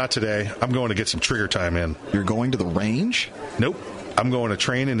 No, not today. I'm going to get some trigger time in. You're going to the range? Nope. I'm going to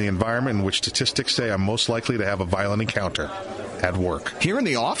train in the environment in which statistics say I'm most likely to have a violent encounter. at work. Here in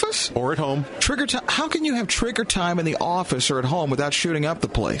the office? Or at home. Trigger time? How can you have trigger time in the office or at home without shooting up the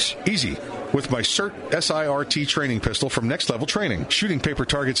place? Easy. With my SIRT SIRT training pistol from Next Level Training. Shooting paper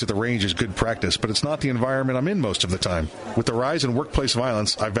targets at the range is good practice, but it's not the environment I'm in most of the time. With the rise in workplace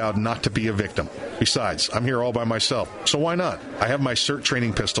violence, I vowed not to be a victim. Besides, I'm here all by myself, so why not? I have my SIRT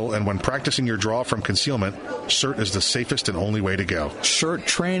training pistol, and when practicing your draw from concealment, SIRT is the safest and only way to go. SIRT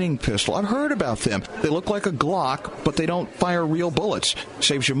training pistol. I've heard about them. They look like a Glock, but they don't fire real bullets.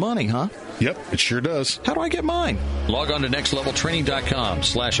 Saves you money, huh? Yep, it sure does. How do I get mine? Log on to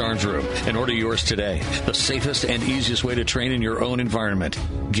nextleveltraining.com/armsroom and order yours today. The safest and easiest way to train in your own environment.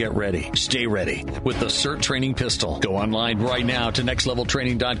 Get ready. Stay ready with the SIRT training pistol. Go online right now to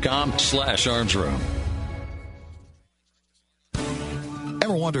nextleveltraining.com/armsroom.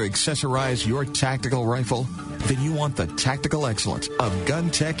 Ever want to accessorize your tactical rifle? Then you want the tactical excellence of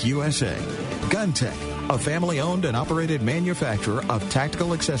GunTech USA. GunTech, a family-owned and operated manufacturer of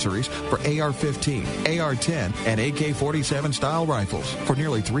tactical accessories for AR-15, AR-10, and AK-47 style rifles. For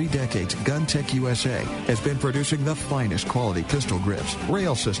nearly 3 decades, GunTech USA has been producing the finest quality pistol grips,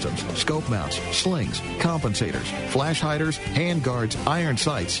 rail systems, scope mounts, slings, compensators, flash hiders, hand guards, iron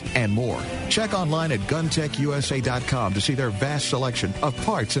sights, and more. Check online at GunTechUSA.com to see their vast selection of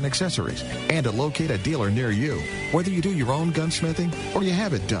parts and accessories and to locate a dealer near you. Whether you do your own gunsmithing or you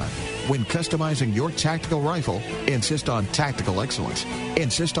have it done, when customizing your tactical rifle, insist on tactical excellence.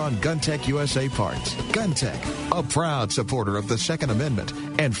 Insist on GunTech USA parts. GunTech, a proud supporter of the Second Amendment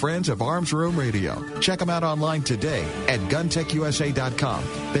and friends of Arms Room Radio. Check them out online today at GunTechUSA.com.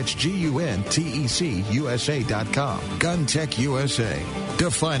 That's GUNTECUSA.com. GunTech USA,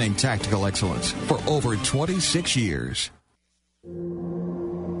 defining tactical excellence for over 26 years.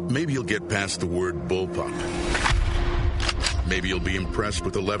 Maybe you'll get past the word bullpup. Maybe you'll be impressed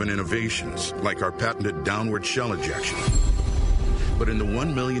with 11 innovations, like our patented downward shell ejection. But in the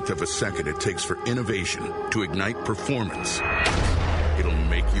 1/1,000,000th of a second it takes for innovation to ignite performance, it'll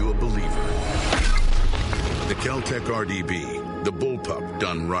make you a believer. The Kel-Tec RDB, the bullpup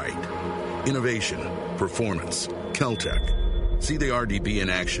done right. Innovation, performance, Kel-Tec. See the RDB in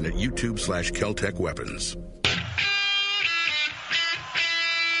action at YouTube/Kel-Tec Weapons.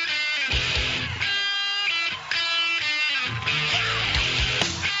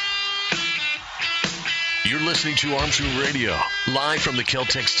 You're listening to Arms Room Radio, live from the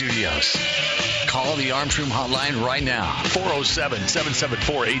Kel-Tec studios. Call the Arms Room hotline right now,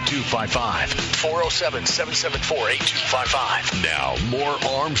 407-774-8255. 407-774-8255. Now, more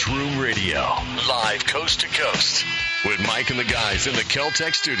Arms Room Radio, live coast to coast, with Mike and the guys in the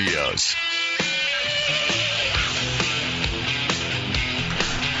Kel-Tec studios.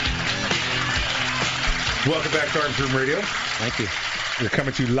 Welcome back to Arms Room Radio. Thank you. We're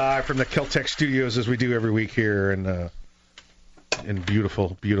coming to you live from the Kel-Tec studios as we do every week here in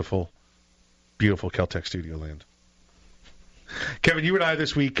beautiful, beautiful, beautiful Kel-Tec studio land. Kevin, you and I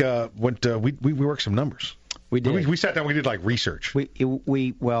this week went. We worked some numbers. We did. We sat down. We did like research.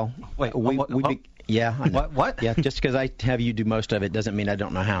 Yeah. I know. What? Yeah. Just because I have you do most of it doesn't mean I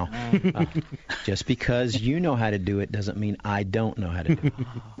don't know how. Just because you know how to do it doesn't mean I don't know how to do it.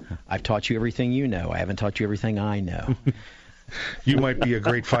 I've taught you everything you know. I haven't taught you everything I know. You might be a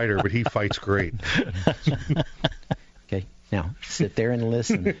great fighter, but he fights great. Okay, now sit there and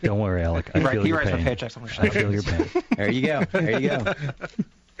listen. Don't worry, Alec. I feel your pain. I feel your pain. There you go. There you go.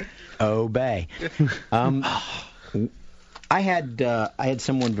 Obey. I had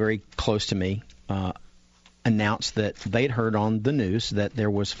someone very close to me announce that they'd heard on the news that there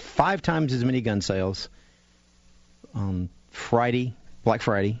was 5 times as many gun sales on Friday, Black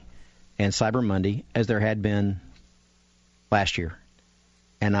Friday, and Cyber Monday as there had been last year.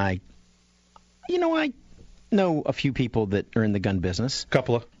 And I know a few people that are in the gun business.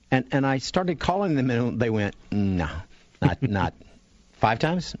 Couple of. And I started calling them, and they went, no, not 5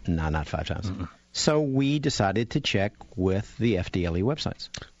 times? No, not 5 times. Mm-mm. So we decided to check with the FDLE websites.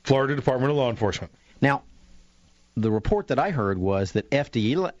 Florida Department of Law Enforcement. Now, the report that I heard was that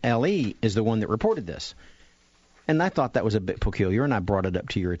FDLE is the one that reported this. And I thought that was a bit peculiar, and I brought it up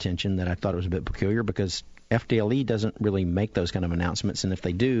to your attention that I thought it was a bit peculiar because FDLE doesn't really make those kind of announcements, and if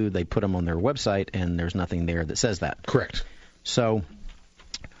they do, they put them on their website, and there's nothing there that says that. Correct. So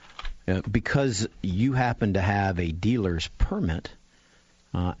because you happen to have a dealer's permit,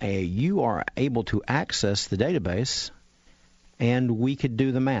 you are able to access the database, and we could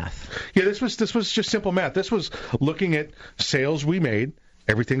do the math. Yeah, this was just simple math. This was looking at sales we made.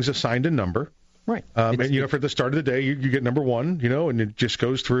 Everything's assigned a number. Right. And for the start of the day, you get number 1, and it just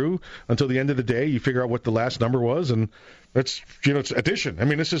goes through until the end of the day. You figure out what the last number was, and that's, it's addition. I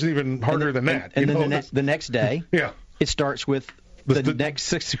mean, this isn't even harder than that. And then the next day, yeah, It starts with the next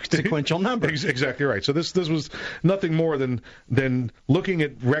sequential number. Exactly right. So this was nothing more than looking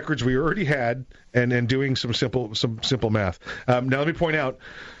at records we already had and doing some simple math. Now let me point out,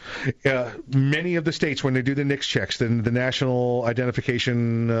 many of the states, when they do the NICS checks, the National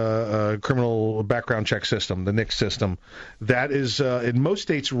Identification Criminal Background Check System, the NICS system, that is in most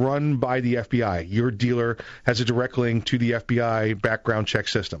states run by the FBI. Your dealer has a direct link to the FBI background check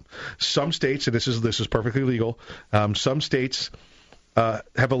system. Some states, and this is perfectly legal, some states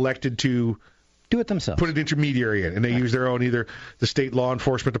have elected to do it themselves. Put an intermediary in, and they use their own, either the state law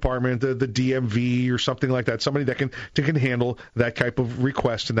enforcement department, the DMV, or something like that. Somebody that can handle that type of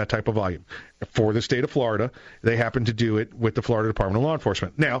request and that type of volume. For the state of Florida, they happen to do it with the Florida Department of Law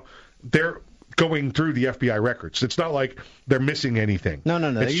Enforcement. Now, they're going through the FBI records. It's not like they're missing anything. No.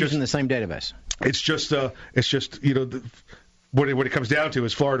 They're using the same database. It's just what it comes down to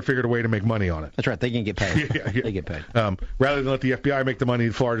is Florida figured a way to make money on it. That's right. They can get paid. They get paid. Rather than let the FBI make the money,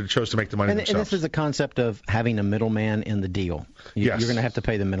 Florida chose to make the money themselves. And this is the concept of having a middleman in the deal. You're going to have to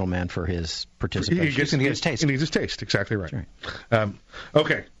pay the middleman for his participation. He needs his taste. He needs his taste. Exactly right.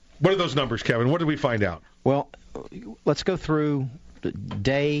 Okay. What are those numbers, Kevin? What did we find out? Well, let's go through the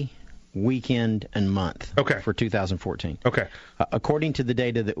day, weekend, and month for 2014. Okay. According to the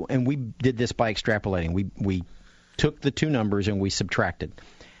data and we did this by extrapolating. We took the two numbers and we subtracted.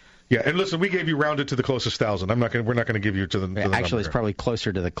 Yeah, and listen, we gave you rounded to the closest 1,000. We're not going to give you to the actually, number. It's probably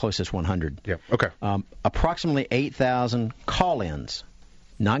closer to the closest 100. Yeah. Okay. Approximately 8,000 call-ins,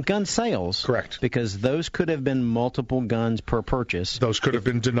 not gun sales. Correct. Because those could have been multiple guns per purchase. Those could have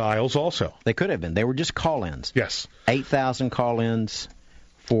been denials also. They could have been. They were just call-ins. Yes. 8,000 call-ins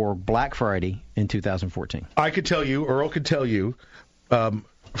for Black Friday in 2014. I could tell you, Earl could tell you,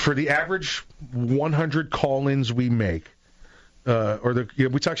 for the average 100 call-ins we make,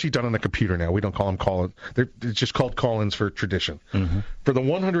 it's actually done on the computer now. We don't call them call-ins. It's just called call-ins for tradition. Mm-hmm. For the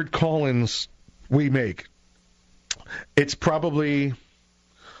 100 call-ins we make, it's probably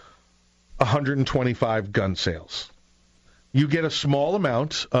 125 gun sales. You get a small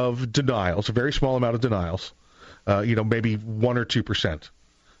amount of denials, a very small amount of denials, maybe 1 or 2%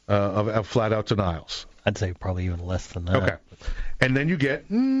 of flat-out denials. I'd say probably even less than that. Okay. And then you get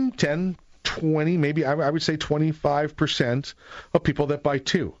 10, 20, maybe I would say 25% of people that buy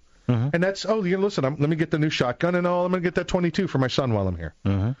two. Mm-hmm. And that's, listen, let me get the new shotgun, and I'm going to get that 22 for my son while I'm here.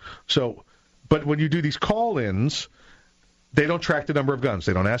 Mm-hmm. So, but when you do these call-ins, they don't track the number of guns.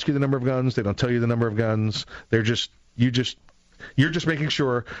 They don't ask you the number of guns. They don't tell you the number of guns. You're just making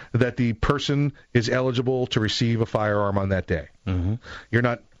sure that the person is eligible to receive a firearm on that day. Mm-hmm. You're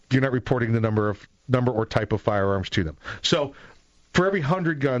not reporting the number or type of firearms to them. So for every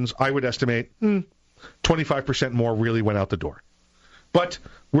 100 guns, I would estimate 25% more really went out the door. But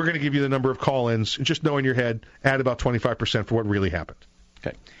we're going to give you the number of call-ins, and just know in your head, add about 25% for what really happened.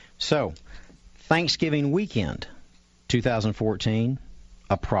 Okay. So Thanksgiving weekend, 2014,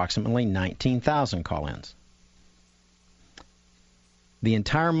 approximately 19,000 call-ins. The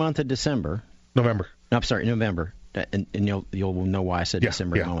entire month of December. November. And you'll know why I said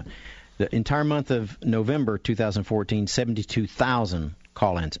December in a moment. The entire month of November 2014, 72,000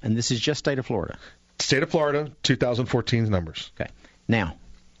 call-ins. And this is just state of Florida. State of Florida, 2014's numbers. Okay. Now,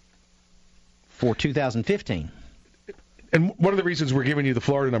 for 2015. And one of the reasons we're giving you the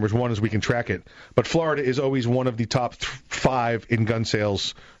Florida numbers, one, is we can track it. But Florida is always one of the top 5 in gun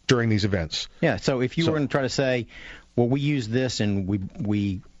sales during these events. Yeah, so if you were going to try to say, well, we use this and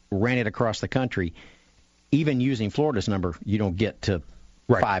we ran it across the country, even using Florida's number, you don't get to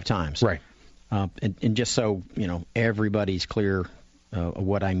 5 times. Right. And just so everybody's clear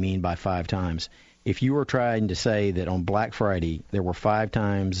what I mean by 5 times, if you were trying to say that on Black Friday there were 5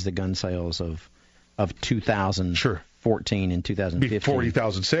 times the gun sales of 2014 and 2015, it'd be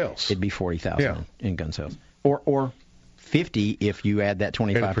 40,000 sales. It'd be 40,000 in gun sales, or 50 if you add that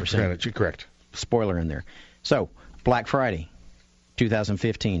 25%. You're correct. Spoiler in there. So Black Friday,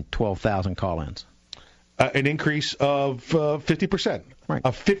 2015, 12,000 call-ins. An increase of 50%. Right.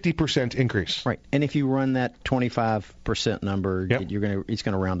 A 50% increase. Right. And if you run that 25% number, it's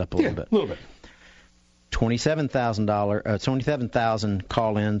going to round up a little bit. A little bit. $27,000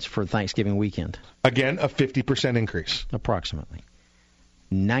 call-ins for Thanksgiving weekend. Again, a 50% increase. Approximately.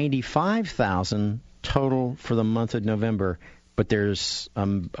 95,000 total for the month of November, but there's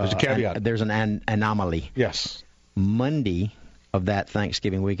a caveat. There's an anomaly. Yes. Monday of that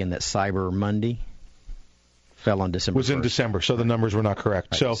Thanksgiving weekend, that Cyber Monday, fell on December 1st. Was in December, so the numbers were not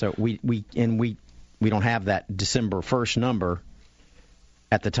correct. Right. So we don't have that December 1st number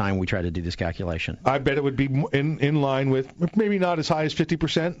at the time we tried to do this calculation? I bet it would be in line with, maybe not as high as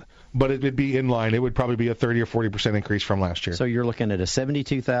 50%, but it would be in line. It would probably be a 30 or 40% increase from last year. So you're looking at a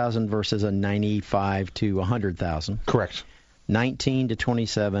 72,000 versus a 95 to 100,000. Correct. 19 to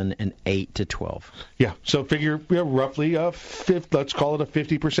 27 and 8 to 12. Yeah, so figure roughly let's call it a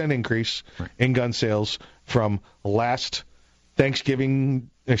 50% increase in gun sales from last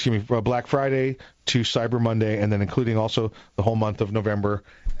Black Friday to Cyber Monday, and then including also the whole month of November,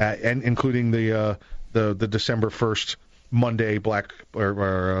 and including the December 1st Monday,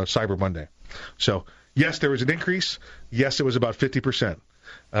 Cyber Monday. So yes, there was an increase. Yes, it was about 50%.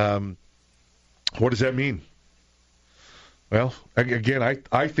 What does that mean? Well, again,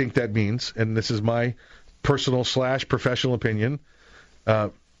 I think that means, and this is my personal / professional opinion,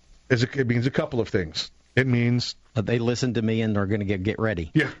 it means a couple of things. It means they listen to me and are going to get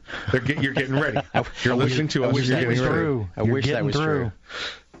ready. Yeah, you're getting ready. You're listening to us. You're getting ready. I wish that was true.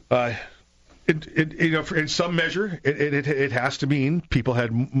 In some measure, it has to mean people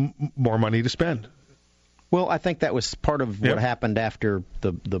had more money to spend. Well, I think that was part of what happened after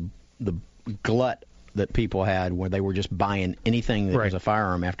the glut that people had, where they were just buying anything that was a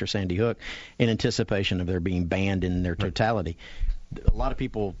firearm after Sandy Hook in anticipation of their being banned in their totality. A lot of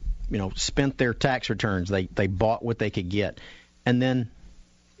people, spent their tax returns. They bought what they could get. And then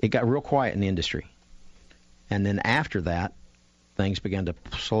it got real quiet in the industry. And then after that, things began to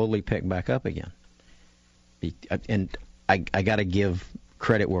slowly pick back up again. And I got to give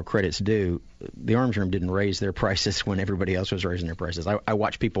credit where credit's due. The Arms Room didn't raise their prices when everybody else was raising their prices. I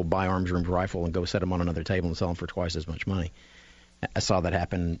watched people buy Arms Room's rifle and go set them on another table and sell them for twice as much money. I saw that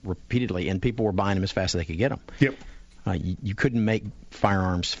happen repeatedly, and people were buying them as fast as they could get them. Yep. You couldn't make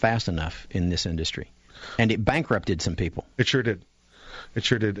firearms fast enough in this industry, and it bankrupted some people. It sure did. It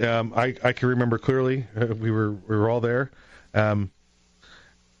sure did. I can remember clearly. We were all there.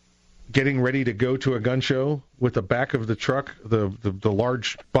 Getting ready to go to a gun show with the back of the truck, the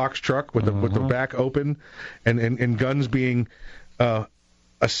large box truck with the back open, and guns being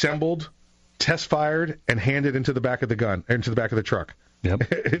assembled, test fired, and handed into the back of the truck. Yep.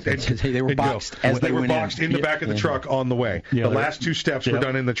 They were boxed they were boxed in the back of the truck on the way. Yeah, the last two steps were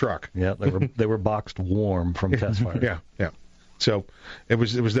done in the truck. Yeah, they were boxed warm from test fire. Yeah. So it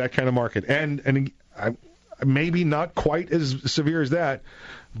was that kind of market, and maybe not quite as severe as that,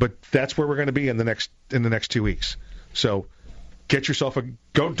 but that's where we're going to be in the next 2 weeks. So get yourself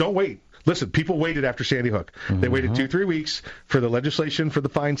don't wait. Listen, people waited after Sandy Hook. They waited 2-3 weeks for the legislation, for the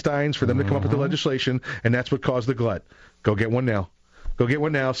Feinsteins, for them to come up with the legislation, and that's what caused the glut. Go get one now.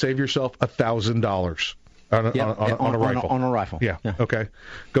 Save yourself $1,000 on a rifle. On a rifle. Yeah. Okay.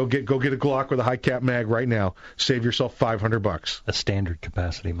 Go get a Glock with a high cap mag right now. Save yourself $500. A standard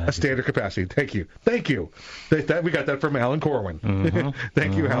capacity mag. A standard capacity. Thank you. We got that from Alan Corwin.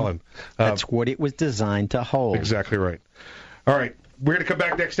 Thank you, Alan. That's what it was designed to hold. Exactly right. All right. We're going to come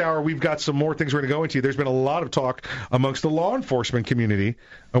back next hour. We've got some more things we're going to go into. There's been a lot of talk amongst the law enforcement community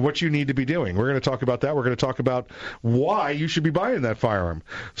of what you need to be doing. We're going to talk about that. We're going to talk about why you should be buying that firearm.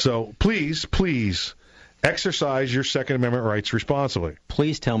 So please exercise your Second Amendment rights responsibly.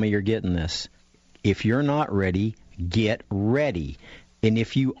 Please tell me you're getting this. If you're not ready, get ready. And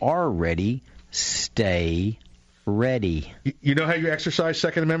if you are ready, stay ready. You know how you exercise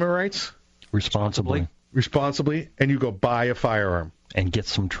Second Amendment rights? Responsibly, and you go buy a firearm. And get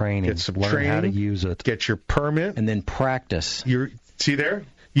some training. Learn how to use it. Get your permit. And then practice. See there?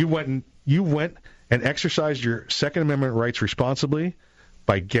 You went and exercised your Second Amendment rights responsibly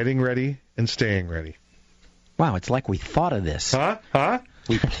by getting ready and staying ready. Wow, it's like we thought of this. Huh?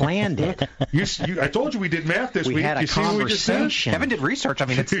 We planned it. I told you we did math this week. We had a conversation. Kevin did research. I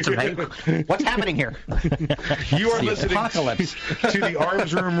mean, it's amazing. What's happening here? You are listening to the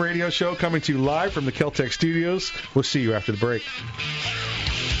Arms Room Radio Show, coming to you live from the Keltec Studios. We'll see you after the break.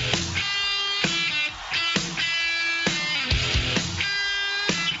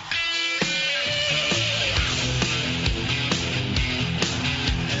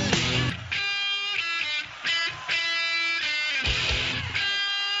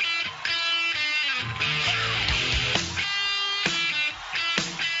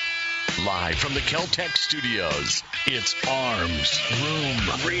 Live from the Keltec Studios, it's Arms Room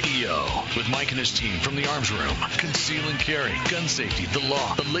Radio with Mike and his team from the Arms Room. Conceal and carry, gun safety, the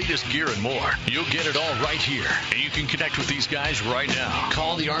law, the latest gear, and more. You'll get it all right here. And you can connect with these guys right now.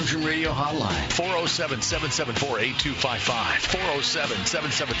 Call the Arms Room Radio hotline, 407-774-8255.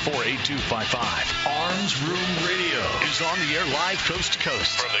 407-774-8255. Arms Room Radio is on the air live coast to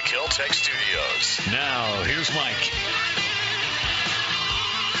coast from the Keltec Studios. Now, here's Mike.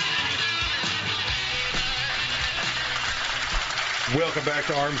 Welcome back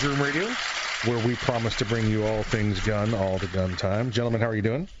to Arms Room Radio, where we promise to bring you all things gun, all the gun time. Gentlemen, how are you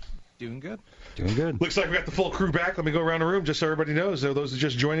doing? Doing good. Doing good. Looks like we got the full crew back. Let me go around the room just so everybody knows. Those that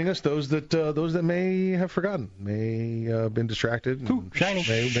just joining us, those that may have forgotten, may have been distracted. Shiny.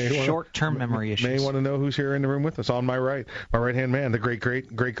 Short-term memory issues. May want to know who's here in the room with us. On my right-hand man, the great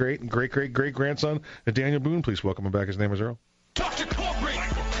grandson of Daniel Boone. Please welcome him back. His name is Earl. Dr. Corporate,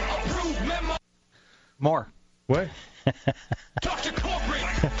 approved memo. More. What? Dr. Corporate,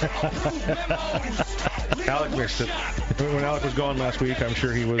 approved memos. Alec missed it. When Alec was gone last week, I'm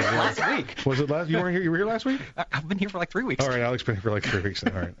sure he was. Last week? Was it last? You weren't here. You were here last week? I've been here for like 3 weeks. All right, Alec's been here for like 3 weeks.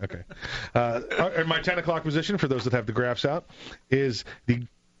 All right, okay. In my 10 o'clock position, for those that have the graphs out, is the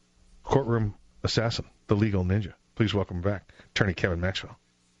courtroom assassin, the legal ninja. Please welcome back, Attorney Kevin Maxwell.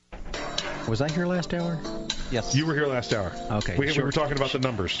 Was I here last hour? Yes. You were here last hour. Okay. We were talking about the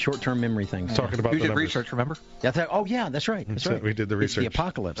numbers. Short-term memory things. Talking about you the did numbers. research, remember? Yeah, that's right. That's right. We did the research. It's the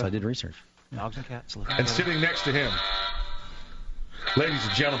apocalypse. I did research. Dogs and cats. And sitting next to him, ladies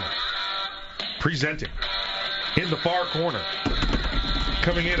and gentlemen, presenting in the far corner,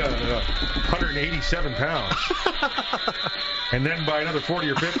 coming in at 187 pounds, and then by another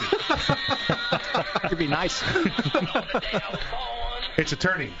 40 or 50. It'd be nice. It's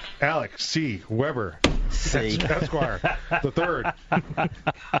attorney Alex C. Weber, Esquire, the third.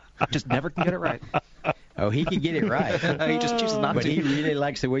 Just never can get it right. Oh, he can get it right. He just chooses not but to. He really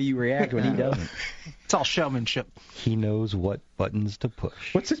likes the way you react when he doesn't. It's all showmanship. He knows what buttons to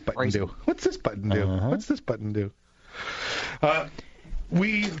push. What's this button do? What's this button do? What's this button do?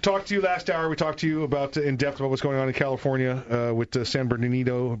 We talked to you last hour. We talked to you about in depth about what's going on in California with the San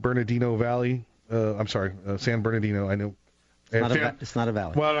Bernardino Valley. San Bernardino. I know. It's not a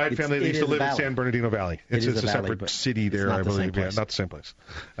valley. Well, I had family that used to live in San Bernardino Valley. It's a separate city there, I believe. Yeah, not the same place.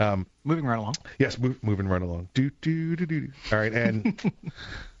 Moving right along. Yes, moving right along. All right, and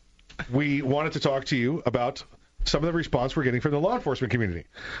we wanted to talk to you about some of the response we're getting from the law enforcement community.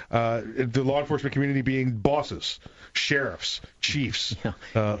 The law enforcement community being bosses, sheriffs, chiefs.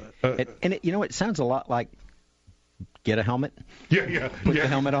 Yeah. It sounds a lot like get a helmet. Yeah. Put the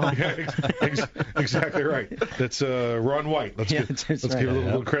helmet on. Yeah, exactly right. That's Ron White. Let's give a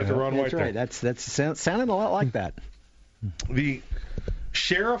little credit to Ron White. That's right. That's sounding a lot like that. The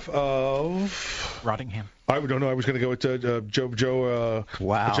sheriff of Rottingham. I don't know. I was going to go with Joe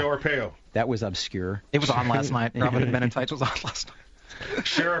Arpaio. That was obscure. It was on last night. Robin and Ben and Tights was on last night.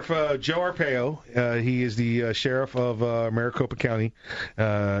 Sheriff Joe Arpaio. He is the sheriff of Maricopa County.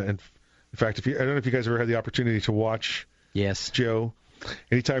 And in fact, I don't know if you guys ever had the opportunity to watch Joe.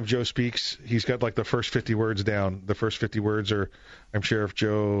 Anytime Joe speaks, he's got like the first 50 words down. The first 50 words are, I'm Sheriff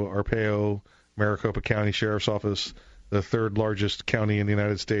Joe Arpaio, Maricopa County Sheriff's Office, the third largest county in the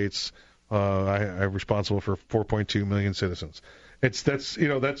United States. I'm responsible for 4.2 million citizens. That's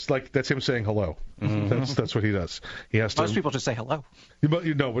him saying hello. Mm-hmm. That's what he does. He has to. Most people just say hello.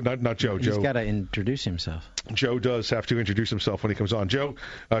 But not Joe. He's got to introduce himself. Joe does have to introduce himself when he comes on.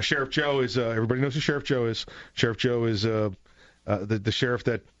 Sheriff Joe is. Everybody knows who Sheriff Joe is. Sheriff Joe is the sheriff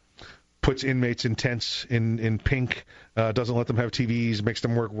that puts inmates in tents in pink, doesn't let them have TVs, makes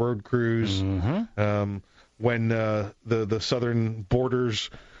them work road crews. Mm-hmm. When the southern borders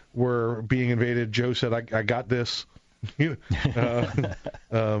were being invaded, Joe said, "I got this." He's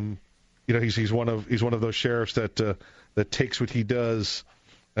one of those sheriffs that takes what he does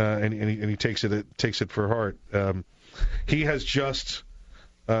and he takes it for heart. He has just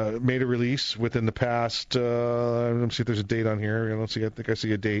made a release within the past. Let me see if there's a date on here. I think I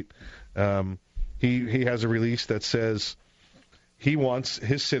see a date. He has a release that says he wants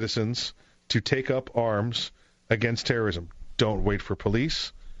his citizens to take up arms against terrorism. Don't wait for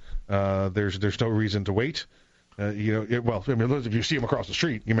police. There's no reason to wait. If you see him across the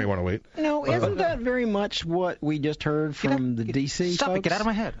street, you may want to wait. No, isn't that very much what we just heard from the D.C. Stop folks? it, get out of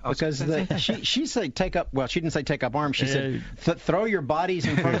my head. Because she said take up, well, she didn't say take up arms. She said throw your bodies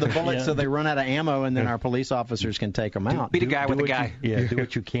in front of the bullets so they run out of ammo, and then our police officers can take them out. Beat a guy with a guy. Do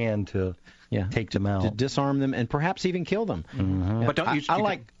what you can to take them out. To disarm them and perhaps even kill them. Mm-hmm. But don't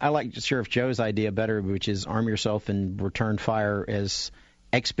I like Sheriff Joe's idea better, which is arm yourself and return fire as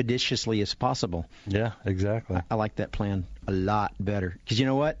expeditiously as possible. Yeah, exactly. I like that plan a lot better. Because you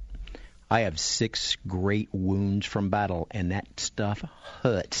know what? I have 6 great wounds from battle, and that stuff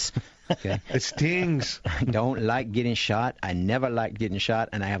hurts. Okay? It stings. I don't like getting shot. I never liked getting shot,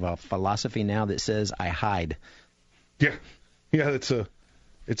 and I have a philosophy now that says I hide. Yeah, it's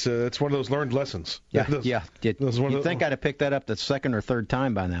one of those learned lessons. Yeah. You'd think I'd have picked that up the second or third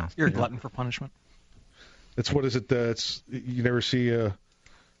time by now. You're a glutton for punishment. It's what is it? You never see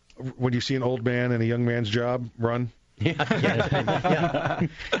when you see an old man in a young man's job run.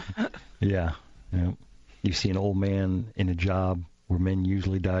 Yeah. You see an old man in a job where men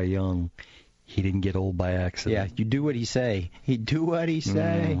usually die young. He didn't get old by accident. Yeah, you do what he say. He do what he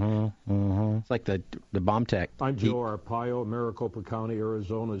say. It's like the bomb tech. I'm Joe Arpaio, Maricopa County,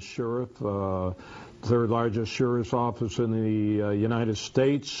 Arizona sheriff, third largest sheriff's office in the United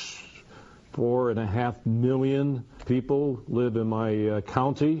States. 4.5 million people live in my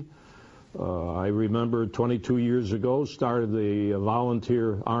county. I remember 22 years ago started the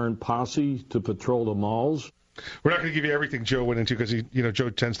volunteer armed posse to patrol the malls. We're not going to give you everything Joe went into because Joe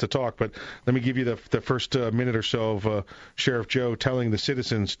tends to talk, but let me give you the first minute or so of Sheriff Joe telling the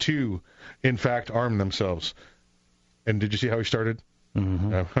citizens to, in fact, arm themselves. And did you see how he started?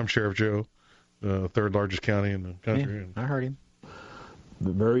 Mm-hmm. I'm Sheriff Joe, third largest county in the country. Yeah, I heard him. A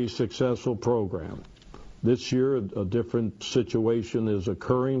very successful program. This year, a different situation is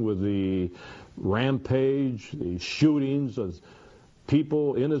occurring with the rampage, the shootings of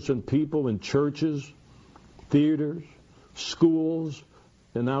people, innocent people in churches, theaters, schools,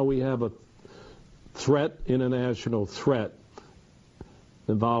 and now we have a threat, international threat,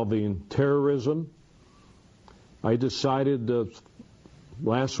 involving terrorism. I decided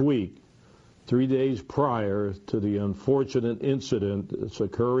last week, 3 days prior to the unfortunate incident that's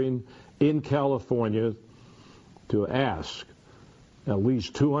occurring in California, to ask at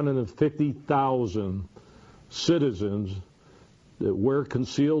least 250,000 citizens that wear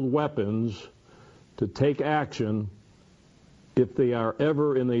concealed weapons to take action if they are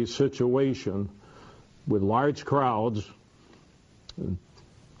ever in a situation with large crowds and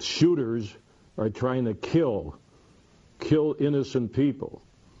shooters are trying to kill innocent people.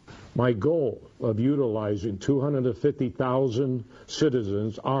 My goal of utilizing 250,000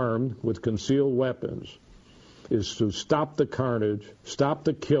 citizens armed with concealed weapons is to stop the carnage, stop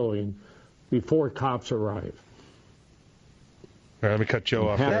the killing before cops arrive. All right, let me cut Joe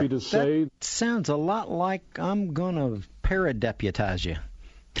off. Happy to say, that sounds a lot like I'm going to paradeputize you.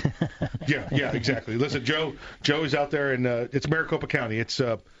 Yeah, exactly. Listen, Joe is out there, and it's Maricopa County. It's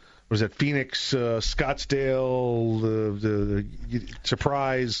Phoenix, Scottsdale, the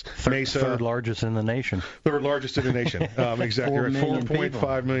Surprise, Mesa. Third largest in the nation. Third largest in the nation. Exactly.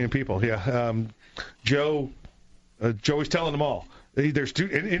 4.5 million people. Yeah. Joe is telling them all.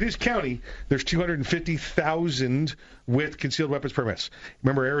 In his county, there's 250,000 with concealed weapons permits.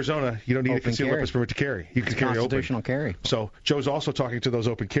 Remember, Arizona, you don't need a concealed weapons permit to carry. You can carry constitutional open. Carry. So Joe's also talking to those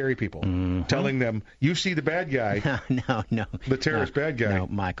open carry people, telling them, you see the bad guy. No. The terrorist bad guy. No,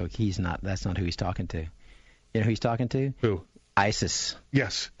 Michael, he's not. That's not who he's talking to. You know who he's talking to? Who? ISIS.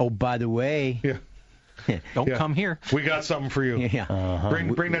 Yes. Oh, by the way. Yeah. Don't come here. We got something for you. Yeah.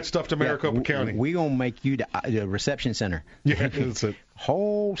 Bring that stuff to Maricopa County. We're going to make you the reception center. Yeah, that's it.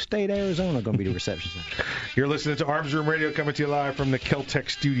 Whole state of Arizona going to be the reception center. You're listening to Arms Room Radio, coming to you live from the Keltec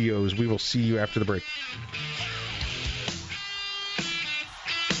studios. We will see you after the break.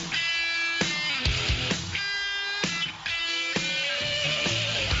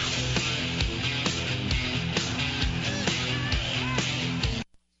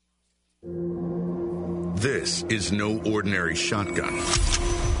 This is no ordinary shotgun.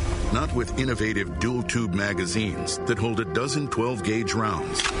 Not with innovative dual-tube magazines that hold a dozen 12-gauge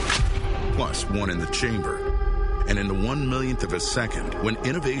rounds, plus one in the chamber. And in the 1/1,000,000th of a second, when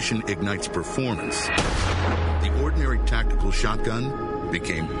innovation ignites performance, the ordinary tactical shotgun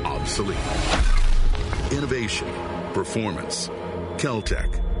became obsolete. Innovation, performance,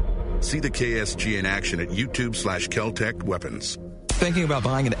 Keltec. See the KSG in action at YouTube/Keltec Weapons. Thinking about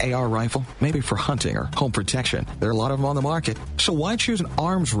buying an AR rifle? Maybe for hunting or home protection. There are a lot of them on the market. So why choose an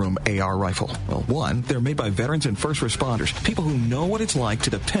Arms Room AR rifle? Well, one, they're made by veterans and first responders, people who know what it's like to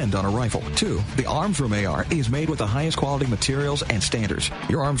depend on a rifle. Two, the Arms Room AR is made with the highest quality materials and standards.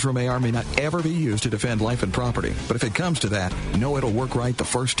 Your Arms Room AR may not ever be used to defend life and property, but if it comes to that, know it'll work right the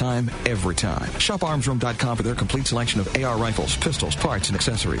first time, every time. Shop armsroom.com for their complete selection of AR rifles, pistols, parts, and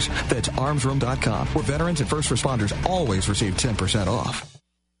accessories. That's armsroom.com, where veterans and first responders always receive 10% off.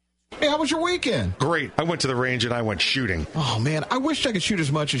 Hey, how was your weekend? Great. I went to the range and I went shooting. Oh, man, I wish I could shoot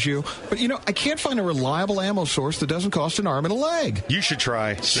as much as you. But, I can't find a reliable ammo source that doesn't cost an arm and a leg. You should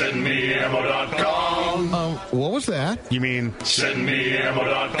try SendMeAmmo.com. What was that? You mean?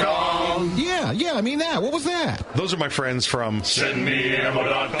 SendMeAmmo.com. Yeah, I mean that. What was that? Those are my friends from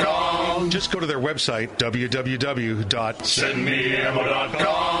SendMeAmmo.com. Just go to their website,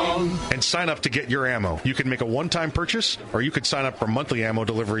 www.SendMeAmmo.com. and sign up to get your ammo. You can make a one-time purchase, or you could sign up for monthly ammo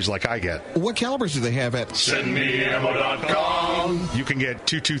deliveries like I get. What calibers do they have at SendMeAmmo.com? You can get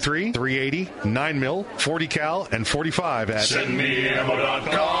 .223, .380, 9mm, 40 cal, and 45 at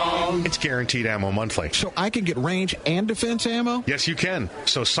SendMeAmmo.com. It's guaranteed ammo monthly. So I can get range and defense ammo? Yes, you can.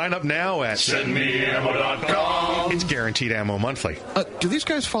 So sign up now at SendMeAmmo.com. It's guaranteed ammo monthly. Do these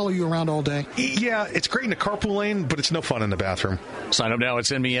guys follow you around all day? Yeah, it's great in the carpool lane, but it's no fun in the bathroom. Sign up now at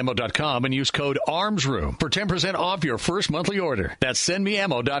SendMeAmmo.com and use code ARMSROOM for 10% off your first monthly order. That's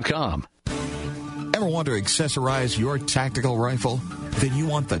SendMeAmmo.com. Ever want to accessorize your tactical rifle? Then you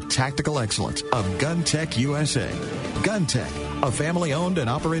want the tactical excellence of GunTech USA. GunTech, a family-owned and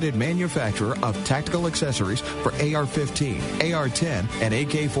operated manufacturer of tactical accessories for AR-15, AR-10, and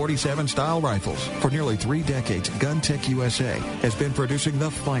AK-47 style rifles. For nearly 3 decades, GunTech USA has been producing the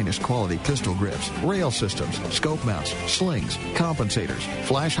finest quality pistol grips, rail systems, scope mounts, slings, compensators,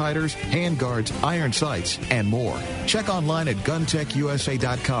 flash hiders, hand guards, iron sights, and more. Check online at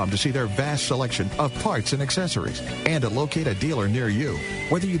GunTechUSA.com to see their vast selection of parts and accessories and to locate a dealer near you.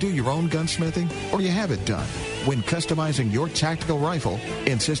 Whether you do your own gunsmithing or you have it done, when customizing your tactical rifle,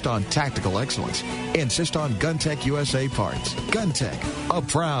 insist on tactical excellence. Insist on GunTech USA parts. GunTech, a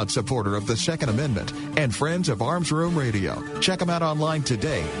proud supporter of the Second Amendment and friends of Arms Room Radio. Check them out online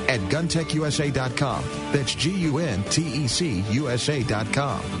today at GunTechUSA.com. That's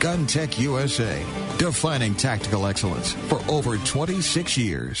GUNTECUSA.com. GunTech USA, defining tactical excellence for over 26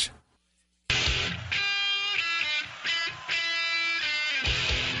 years.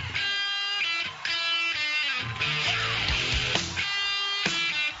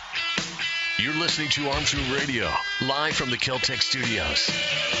 You're listening to Arms Room Radio, live from the Kel-Tec studios.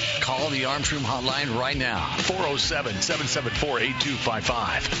 Call the Arms Room hotline right now,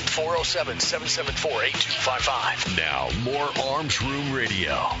 407-774-8255. 407-774-8255. Now, more Arms Room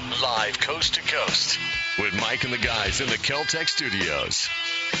Radio, live coast to coast, with Mike and the guys in the Kel-Tec studios.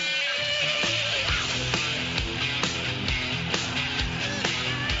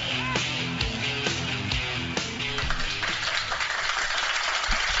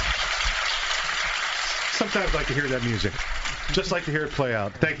 Sometimes I like to hear that music. Just like to hear it play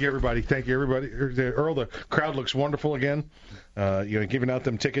out. Thank you, everybody. Thank you, everybody. Earl, the crowd looks wonderful again. Giving out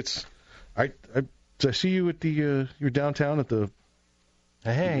them tickets. I see you at the you're downtown at the.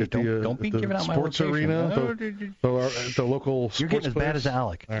 Hey, don't be giving out my sports arena, the local sports. You're getting as bad as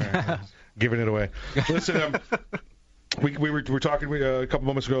Alec. All right, giving it away. Listen, we were talking a couple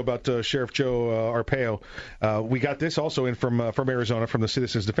moments ago about Sheriff Joe Arpaio. We got this also in from Arizona, from the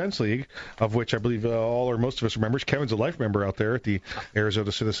Citizens Defense League, of which I believe all or most of us are members. Kevin's a life member out there at the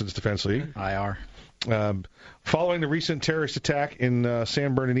Arizona Citizens Defense League. IR. Following the recent terrorist attack in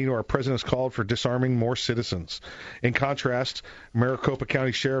San Bernardino, our president has called for disarming more citizens. In contrast, Maricopa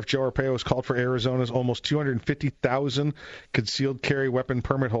County Sheriff Joe Arpaio has called for Arizona's almost 250,000 concealed carry weapon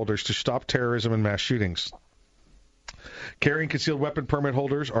permit holders to stop terrorism and mass shootings. Carrying concealed weapon permit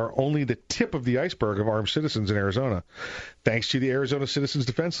holders are only the tip of the iceberg of armed citizens in Arizona. Thanks to the Arizona Citizens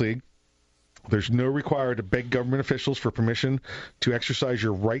Defense League, there's no required to beg government officials for permission to exercise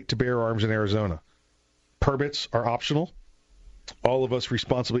your right to bear arms in Arizona. Permits are optional. All of us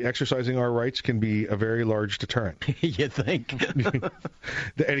responsibly exercising our rights can be a very large deterrent. You think? And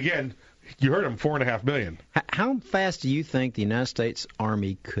again, you heard him, $4.5 million. How fast do you think the United States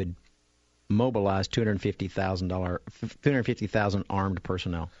Army could mobilize 250,000 armed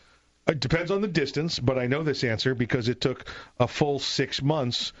personnel? It depends on the distance, but I know this answer because it took a full 6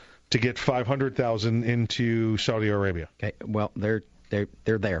 months to get 500,000 into Saudi Arabia. Okay, well, they're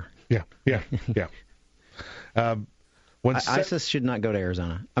there. Yeah. ISIS should not go to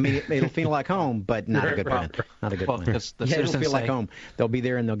Arizona. I mean, it'll feel like home, but not a good plan. Not a good plan. It'll feel like home. They'll be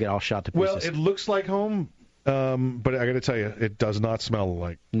there and they'll get all shot to pieces. Well, it looks like home. But I got to tell you, it does not smell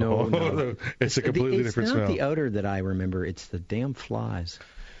like. No. It's a completely different smell. It's not the odor that I remember. It's the damn flies.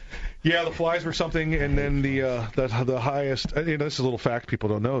 Yeah, the flies were something, and then the highest. This is a little fact people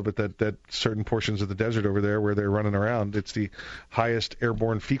don't know, but that certain portions of the desert over there where they're running around, it's the highest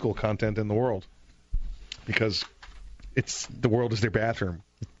airborne fecal content in the world, because the world is their bathroom,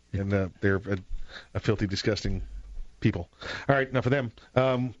 and they're a filthy, disgusting people. All right, enough of them.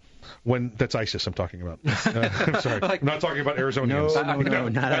 That's ISIS I'm talking about. I'm sorry. I'm not talking about Arizonians. No,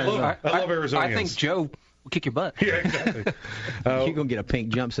 not Arizona. I love Arizonians. I think Joe will kick your butt. Yeah, exactly. You're going to get a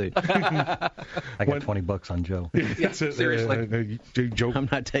pink jumpsuit. I got $20 on Joe. Seriously. Joe. I'm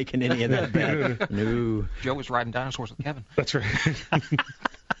not taking any of that back. No. Joe was riding dinosaurs with Kevin. That's right.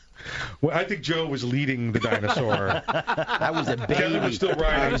 Well, I think Joe was leading the dinosaur. That was a baby. Kevin was still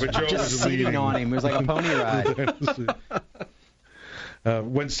riding, but Joe was leading. Sitting on him. It was like a pony ride.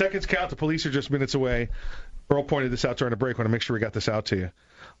 When seconds count, the police are just minutes away. Earl pointed this out during the break. I want to make sure we got this out to you.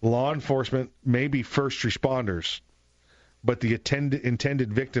 Law enforcement may be first responders, but the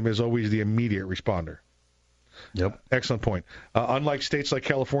intended victim is always the immediate responder. Yep. Excellent point. Unlike states like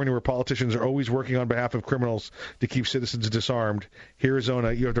California, where politicians are always working on behalf of criminals to keep citizens disarmed, here in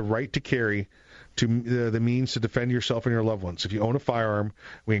Arizona, you have the right to carry to the means to defend yourself and your loved ones. If you own a firearm,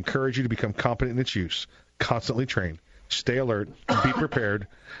 we encourage you to become competent in its use, constantly train, stay alert, be prepared,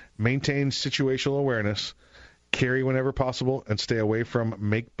 maintain situational awareness, carry whenever possible, and stay away from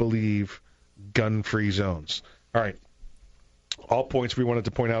make-believe gun-free zones. All right. All points we wanted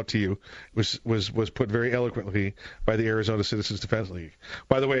to point out to you was put very eloquently by the Arizona Citizens Defense League.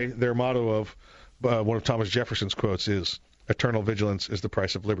 By the way, their motto of one of Thomas Jefferson's quotes is, "Eternal vigilance is the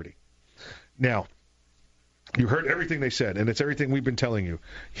price of liberty." Now, you heard everything they said, and it's everything we've been telling you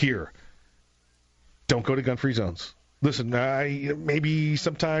here. Don't go to gun-free zones. Listen, maybe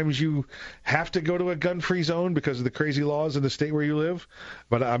sometimes you have to go to a gun-free zone because of the crazy laws in the state where you live,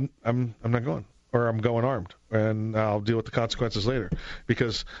 but I'm not going. Or I'm going armed, and I'll deal with the consequences later.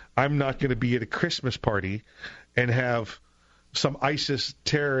 Because I'm not going to be at a Christmas party and have some ISIS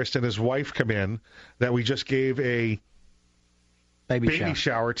terrorist and his wife come in that we just gave a baby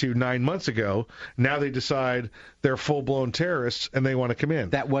shower to 9 months ago. Now they decide they're full-blown terrorists and they want to come in.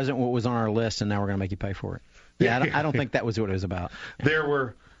 That wasn't what was on our list, and now we're going to make you pay for it. Yeah, I don't think that was what it was about. Yeah. There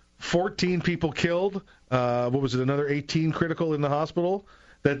were 14 people killed. What was it, another 18 critical in the hospital?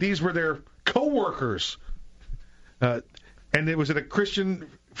 That these were their co-workers. And it was at a Christian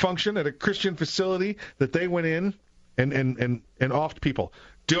function, at a Christian facility, that they went in and offed people.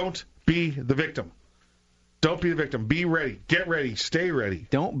 Don't be the victim. Don't be the victim. Be ready. Get ready. Stay ready.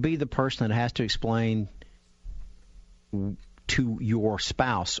 Don't be the person that has to explain to your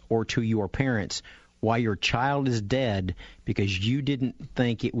spouse or to your parents why your child is dead because you didn't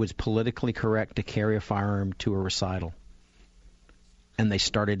think it was politically correct to carry a firearm to a recital. And they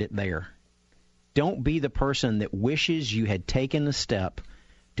started it there. Don't be the person that wishes you had taken the step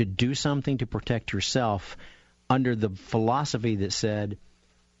to do something to protect yourself under the philosophy that said,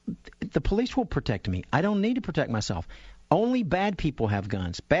 the police will protect me. I don't need to protect myself. Only bad people have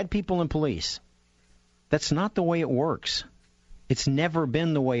guns. Bad people and police. That's not the way it works. It's never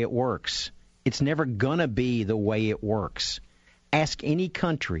been the way it works. It's never going to be the way it works. Ask any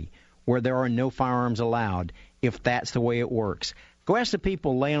country where there are no firearms allowed if that's the way it works. Go ask the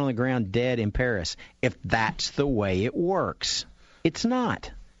people laying on the ground dead in Paris if that's the way it works. It's not.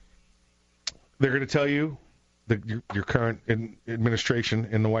 They're going to tell you, your current administration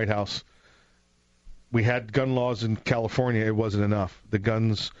in the White House, we had gun laws in California. It wasn't enough. The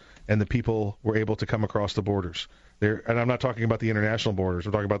guns and the people were able to come across the borders. And I'm not talking about the international borders.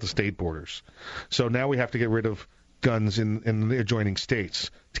 I'm talking about the state borders. So now we have to get rid of guns in the adjoining states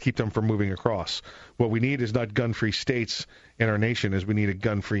to keep them from moving across. What we need is not gun-free states in our nation, is we need a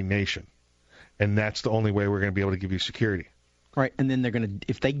gun-free nation. And that's the only way we're going to be able to give you security. Right, and then they're going to,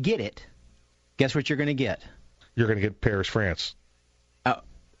 if they get it, guess what you're going to get? You're going to get Paris, France.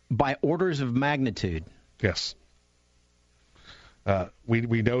 By orders of magnitude. Yes.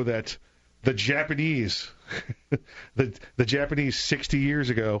 We know that the Japanese, the Japanese 60 years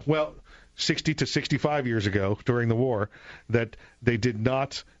ago, 60 to 65 years ago during the war, that they did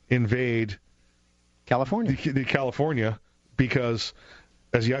not invade California. The California because,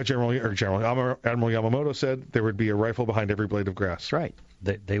 as Admiral Yamamoto said, there would be a rifle behind every blade of grass. That's right.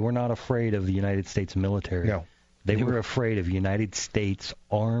 They were not afraid of the United States military. No. They were afraid of United States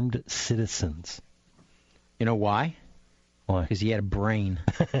armed citizens. You know why? Why? Because he had a brain.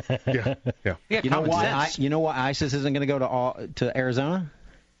 Yeah. You know why ISIS isn't going to go to Arizona?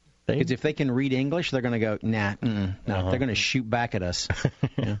 Because if they can read English, they're going to go, no. They're going to shoot back at us.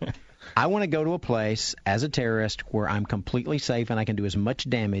 Yeah. I want to go to a place as a terrorist where I'm completely safe and I can do as much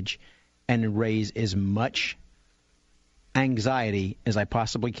damage and raise as much anxiety as I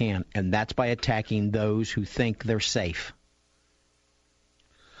possibly can, and that's by attacking those who think they're safe.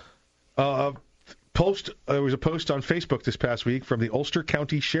 There was a post on Facebook this past week from the Ulster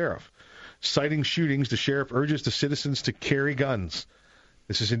County Sheriff. Citing shootings, the sheriff urges the citizens to carry guns.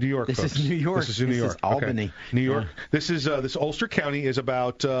 This is in New York, folks. This is New York. This is in New York. This is Albany. Okay. New York. Yeah. This Ulster County is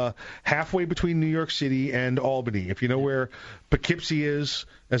about halfway between New York City and Albany. If you know where Poughkeepsie is,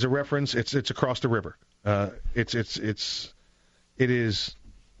 as a reference, it's across the river. It is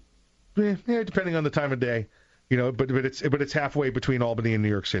depending on the time of day, but it's halfway between Albany and New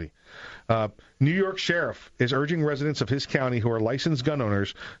York City. New York Sheriff is urging residents of his county who are licensed gun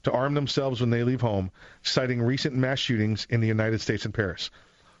owners to arm themselves when they leave home, citing recent mass shootings in the United States and Paris.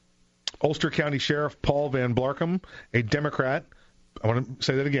 Ulster County Sheriff Paul Van Blarcom, a Democrat, I want to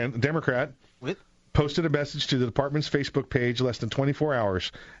say that again, a Democrat, posted a message to the department's Facebook page less than 24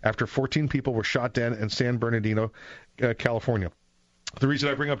 hours after 14 people were shot dead in San Bernardino, California. The reason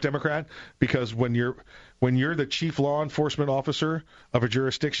I bring up Democrat, because when you're the chief law enforcement officer of a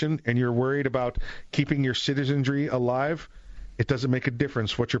jurisdiction and you're worried about keeping your citizenry alive, it doesn't make a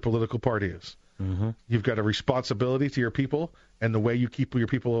difference what your political party is. Mm-hmm. You've got a responsibility to your people, and the way you keep your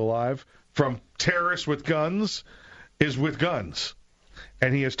people alive from terrorists with guns is with guns.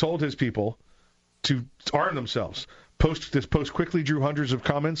 And he has told his people to arm themselves. This post quickly drew hundreds of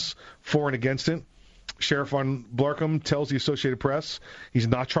comments for and against it. Sheriff Von Blarkum tells the Associated Press he's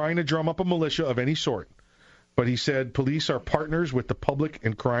not trying to drum up a militia of any sort, but he said police are partners with the public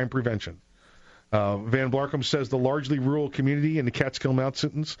in crime prevention. Van Blarkum says the largely rural community in the Catskill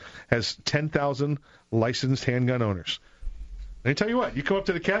Mountains has 10,000 licensed handgun owners. And I tell you what, you come up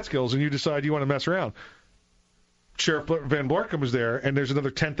to the Catskills and you decide you want to mess around. Sheriff Van Blarkum is there, and there's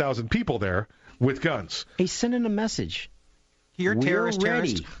another 10,000 people there with guns. He's sending a message. You're terrorist.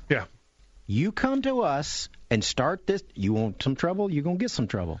 Yeah. You come to us and start this. You want some trouble? You're going to get some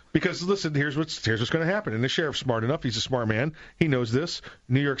trouble. Because, listen, here's what's going to happen. And the sheriff's smart enough. He's a smart man. He knows this.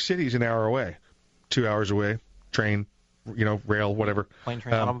 New York City's an hour away, 2 hours away, train, rail, whatever. Plane,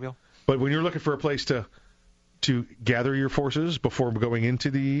 train, automobile. But when you're looking for a place to gather your forces before going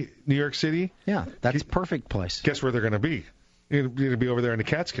into the New York City. Yeah, that's a perfect place. Guess where they're going to be? They're going to be over there in the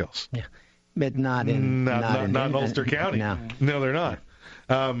Catskills. Yeah, but not in Ulster County. No, they're not.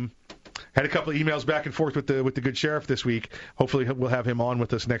 Had a couple of emails back and forth with the good sheriff this week. Hopefully we'll have him on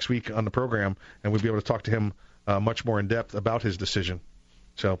with us next week on the program, and we'll be able to talk to him much more in depth about his decision.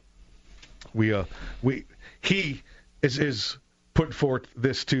 So he is put forth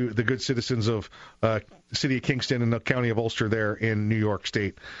this to the good citizens of the city of Kingston and the county of Ulster there in New York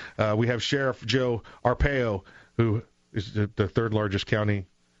State. We have Sheriff Joe Arpaio, who is the third largest county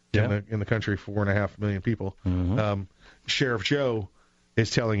in the country, 4.5 million people. Mm-hmm. Sheriff Joe is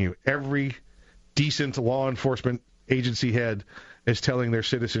telling you, every decent law enforcement agency head is telling their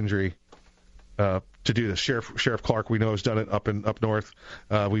citizenry to do this. Sheriff Clark, we know, has done it up north.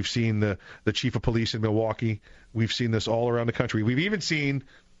 We've seen the chief of police in Milwaukee. We've seen this all around the country. We've even seen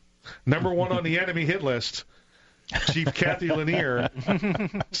number one on the enemy hit list, Chief Kathy Lanier,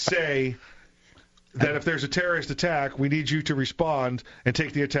 say that if there's a terrorist attack, we need you to respond and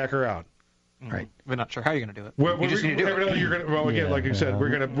take the attacker out. Right. We're not sure how you're going to do it. You just need to do it. Like you said, we're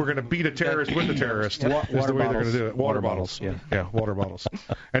going to beat a terrorist with a terrorist. Is the way they're going to do it. Water bottles. Yeah, water bottles.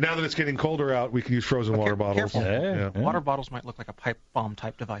 And now that it's getting colder out, we can use frozen water bottles. Careful. Yeah. Water bottles might look like a pipe bomb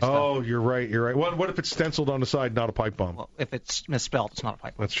type device. Oh, though. You're right. What if it's stenciled on the side, not a pipe bomb? Well, if it's misspelled, it's not a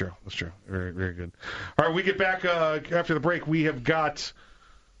pipe bomb. That's true. Very, very good. All right, we get back after the break. We have got.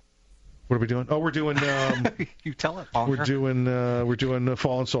 What are we doing? Oh, we're doing. You tell it. We're doing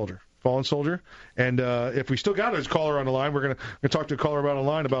Fallen Soldier. And if we still got a caller on the line, we're gonna talk to a caller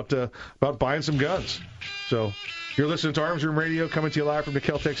online about buying some guns. So you're listening to Arms Room Radio, coming to you live from the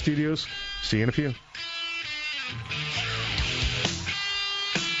Keltec Studios. See you in a few.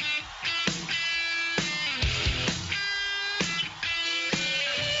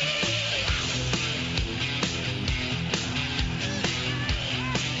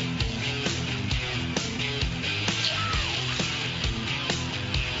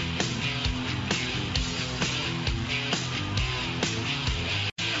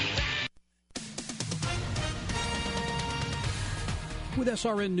 With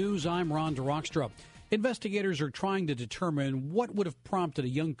SRN News, I'm Ron DeRockstra. Investigators are trying to determine what would have prompted a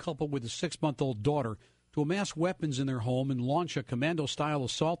young couple with a 6-month-old daughter to amass weapons in their home and launch a commando-style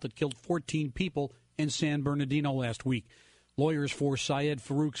assault that killed 14 people in San Bernardino last week. Lawyers for Syed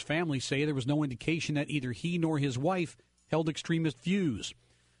Farouk's family say there was no indication that either he nor his wife held extremist views.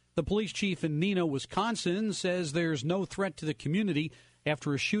 The police chief in Neenah, Wisconsin, says there's no threat to the community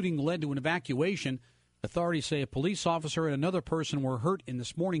after a shooting led to an evacuation. Authorities say a police officer and another person were hurt in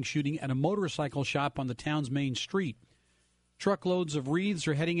this morning's shooting at a motorcycle shop on the town's main street. Truckloads of wreaths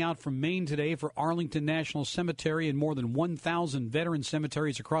are heading out from Maine today for Arlington National Cemetery and more than 1,000 veteran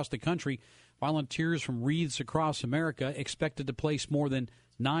cemeteries across the country. Volunteers from Wreaths Across America expected to place more than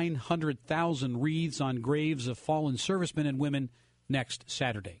 900,000 wreaths on graves of fallen servicemen and women next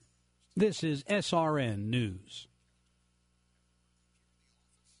Saturday. This is SRN News.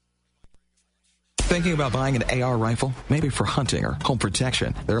 Thinking about buying an AR rifle? Maybe for hunting or home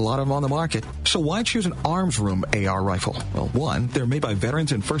protection. There are a lot of them on the market. So why choose an Arms Room AR rifle? Well, one, they're made by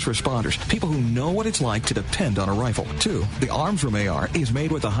veterans and first responders, people who know what it's like to depend on a rifle. Two, the Arms Room AR is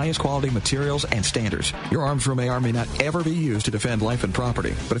made with the highest quality materials and standards. Your Arms Room AR may not ever be used to defend life and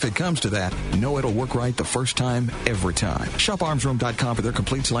property, but if it comes to that, know it'll work right the first time, every time. Shop armsroom.com for their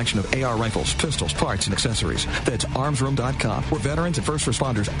complete selection of AR rifles, pistols, parts, and accessories. That's armsroom.com, where veterans and first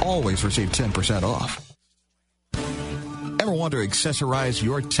responders always receive 10% off. Ever Ever want to accessorize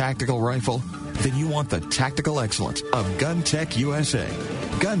your tactical rifle? Then you want the tactical excellence of GunTech USA.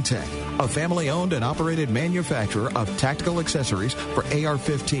 GunTech, a family-owned and operated manufacturer of tactical accessories for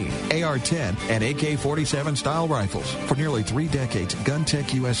AR-15, AR-10, and AK-47 style rifles. For nearly 3 decades,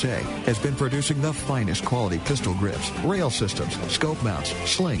 GunTech USA has been producing the finest quality pistol grips, rail systems, scope mounts,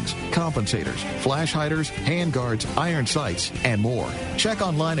 slings, compensators, flash hiders, hand guards, iron sights, and more. Check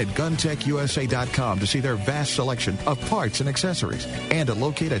online at GunTechUSA.com to see their vast selection of parts and accessories and to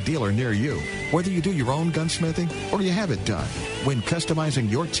locate a dealer near you. Whether you do your own gunsmithing or you have it done, when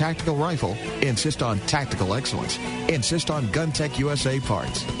customizing your tactical rifle, insist on tactical excellence. Insist on GunTech USA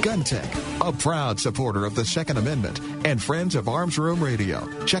parts. GunTech, a proud supporter of the Second Amendment and friends of Arms Room Radio.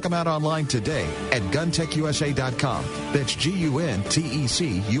 Check them out online today at GunTechUSA.com. That's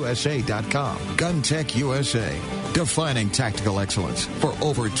GUNTECUSA.com. GunTech USA, defining tactical excellence for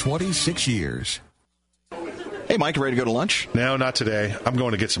over 26 years. Hey, Mike, ready to go to lunch? No, not today. I'm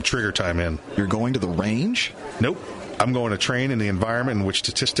going to get some trigger time in. You're going to the range? Nope. I'm going to train in the environment in which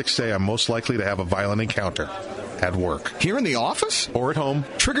statistics say I'm most likely to have a violent encounter. At work. Here in the office? Or at home.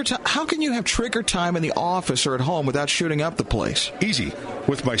 Trigger time? How can you have trigger time in the office or at home without shooting up the place? Easy.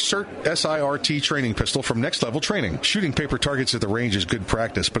 With my SIRT SIRT training pistol from Next Level Training. Shooting paper targets at the range is good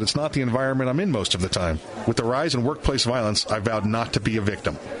practice, but it's not the environment I'm in most of the time. With the rise in workplace violence, I vowed not to be a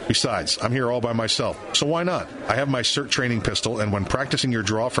victim. Besides, I'm here all by myself, so why not? I have my SIRT training pistol, and when practicing your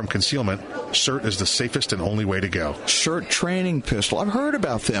draw from concealment, SIRT is the safest and only way to go. SIRT training pistol. I've heard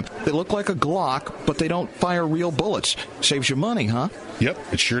about them. They look like a Glock, but they don't fire real bullets. Saves you money, huh? Yep,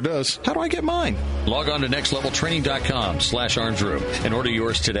 it sure does. How do I get mine? Log on to nextleveltraining.com/armsroom and order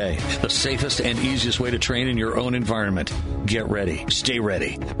yours today. The safest and easiest way to train in your own environment. Get ready. Stay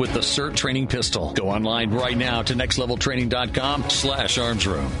ready with the SIRT training pistol. Go online right now to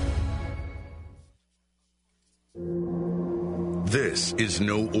nextleveltraining.com/armsroom. This is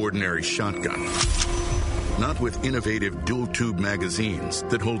no ordinary shotgun. Not with innovative dual-tube magazines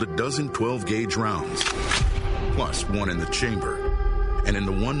that hold a dozen 12-gauge rounds, plus one in the chamber. And in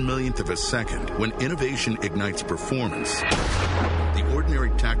the 1/1,000,000th of a second, when innovation ignites performance, the ordinary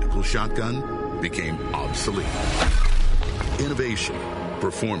tactical shotgun became obsolete. Innovation,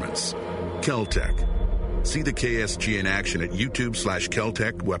 performance, Kel-Tec. See the KSG in action at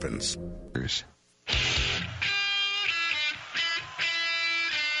YouTube/Kel-Tec Weapons.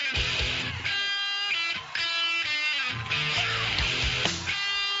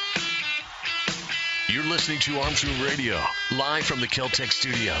 You're listening to Arms Room Radio, live from the Kel-Tec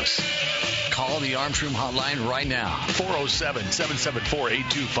studios. Call the Arms Room hotline right now,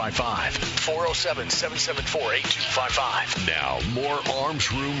 407-774-8255. 407-774-8255. Now, more Arms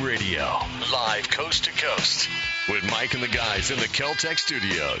Room Radio, live coast to coast, with Mike and the guys in the Kel-Tec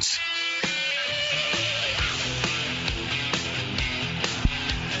studios.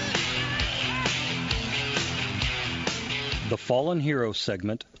 The Fallen Hero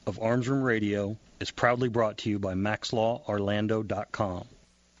segment of Arms Room Radio is proudly brought to you by MaxLawOrlando.com.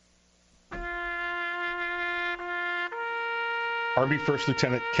 Army First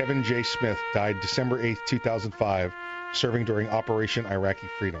Lieutenant Kevin J. Smith died December 8, 2005, serving during Operation Iraqi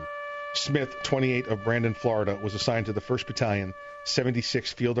Freedom. Smith, 28, of Brandon, Florida, was assigned to the 1st Battalion,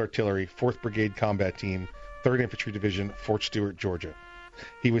 76th Field Artillery, 4th Brigade Combat Team, 3rd Infantry Division, Fort Stewart, Georgia.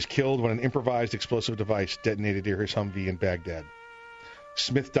 He was killed when an improvised explosive device detonated near his Humvee in Baghdad.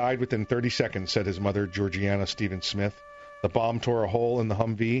 Smith died within 30 seconds, said his mother, Georgiana Stevens Smith. The bomb tore a hole in the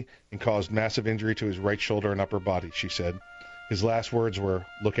Humvee and caused massive injury to his right shoulder and upper body, she said. His last words were,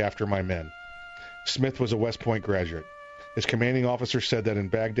 "Look after my men." Smith was a West Point graduate. His commanding officer said that in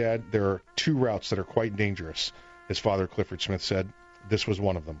Baghdad there are 2 routes that are quite dangerous. His father, Clifford Smith, said this was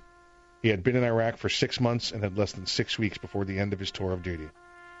one of them. He had been in Iraq for 6 months and had less than 6 weeks before the end of his tour of duty.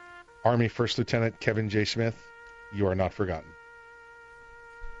 Army First Lieutenant Kevin J. Smith, you are not forgotten.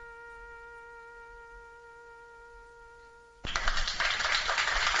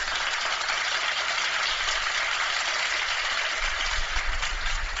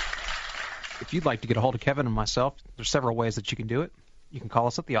 If you'd like to get a hold of Kevin and myself, there's several ways that you can do it. You can call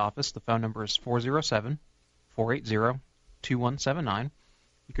us at the office. The phone number is 407-480-2179.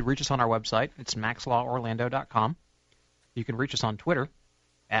 You can reach us on our website. It's maxlaworlando.com. You can reach us on Twitter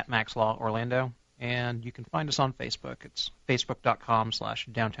at maxlaworlando, and you can find us on Facebook. It's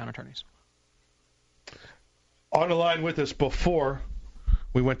facebook.com/downtownattorneys. On the line with us before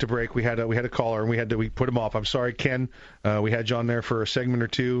we went to break, we had a caller, and we put him off. I'm sorry, Ken. We had you on there for a segment or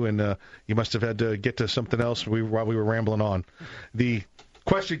two, and you must have had to get to something else while we were rambling on. The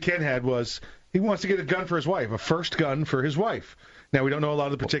question Ken had was, He wants to get a gun for his wife, a first gun for his wife. Now, we don't know a lot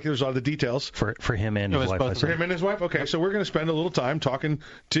of the particulars, a lot of the details. For him and his wife. For him and his wife? Okay, so we're going to spend a little time talking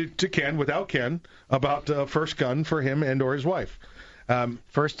to Ken, without Ken, about first gun for him and or his wife.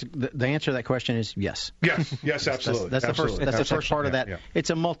 First, the answer to that question is yes. Yes, absolutely. That's the first. That's the first part of that. Yeah. It's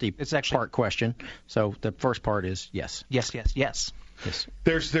a multi-part question. So the first part is yes. Yes.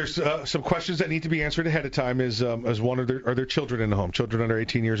 There's some questions that need to be answered ahead of time. Is one, are there children in the home? Children under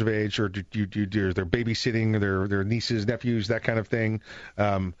 18 years of age, or do they're babysitting, their nieces, nephews, that kind of thing?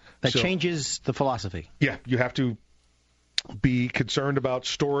 That changes the philosophy. Yeah, you have to be concerned about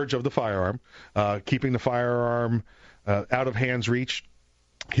storage of the firearm, keeping the firearm out of hand's reach,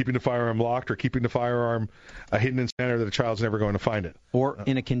 keeping the firearm locked, or keeping the firearm hidden in a manner that a child's never going to find it. Or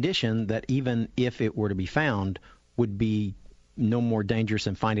in a condition that even if it were to be found, would be no more dangerous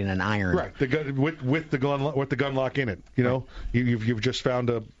than finding an iron. Right, the gun with the gun lock in it. You know, you've just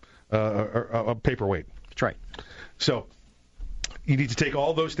found a paperweight. That's right. So you need to take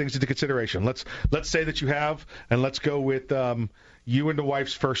all those things into consideration. Let's say that you have, and let's go with you and the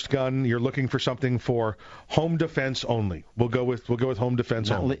wife's first gun. You're looking for something for home defense only. We'll go with home defense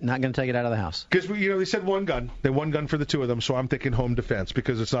only. Not going to take it out of the house. Because they said one gun. They one gun for the two of them. So I'm thinking home defense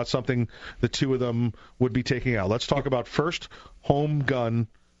because it's not something the two of them would be taking out. Let's talk about first home gun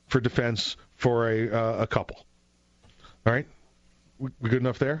for defense for a couple. All right, we good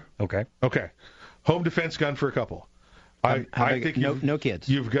enough there? Okay. Home defense gun for a couple. I think no kids.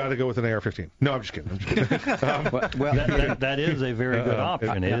 You've got to go with an AR-15. No, I'm just kidding. That is a very good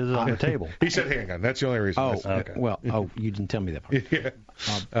option. It is on the table. He said handgun. That's the only reason. Okay. You didn't tell me that part. Yeah.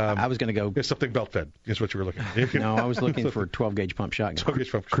 I was going to go. It's something belt-fed is what you were looking at. No, I was looking for a 12-gauge pump shotgun.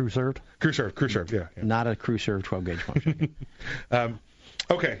 12-gauge pump. Crew served, yeah. Not a crew served 12-gauge pump shotgun.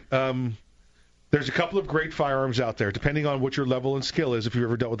 Okay. There's a couple of great firearms out there, depending on what your level and skill is, if you've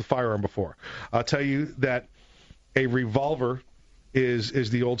ever dealt with a firearm before. I'll tell you that a revolver is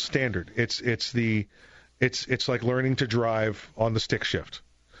the old standard. It's like learning to drive on the stick shift.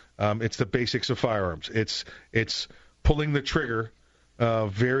 It's the basics of firearms. It's pulling the trigger,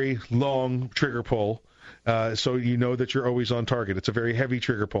 very long trigger pull, so you know that you're always on target. It's a very heavy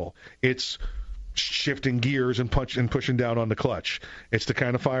trigger pull. It's shifting gears and pushing down on the clutch. It's the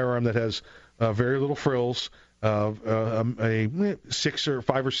kind of firearm that has very little frills. A 6 or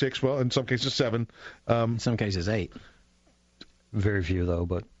 5 or 6, well, in some cases 7. In some cases 8. Very few though,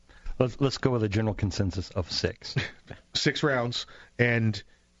 but let's go with a general consensus of 6. 6 rounds, and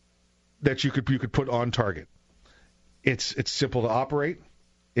that you could put on target. It's simple to operate.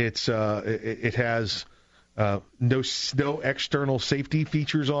 It has no external safety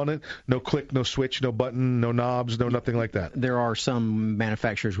features on it. No click, no switch, no button, no knobs, no nothing like that. There are some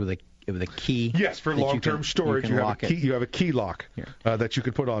manufacturers with a key. Yes, for long-term storage, you have a key lock that you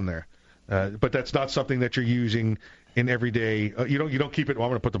could put on there. But that's not something that you're using in everyday. You don't keep it. Well,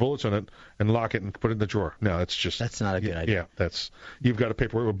 I'm going to put the bullets in it and lock it and put it in the drawer. No, that's not a good idea. Yeah, you've got a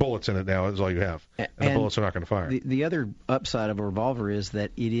paperweight with bullets in it now. Is all you have, and the bullets are not going to fire. The other upside of a revolver is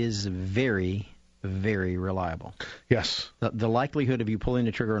that it is very, very reliable. Yes. The likelihood of you pulling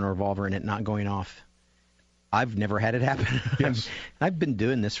the trigger on a revolver and it not going off. I've never had it happen. Yes. I've been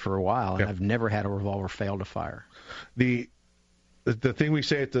doing this for a while, and I've never had a revolver fail to fire. The thing we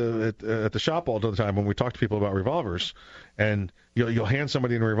say at the shop all the time when we talk to people about revolvers, and you'll hand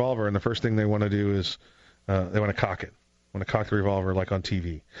somebody a revolver, and the first thing they want to do is they want to cock it. Want to cock the revolver like on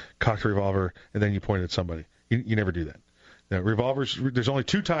TV. Cock the revolver, and then you point it at somebody. You never do that. Now, revolvers, there's only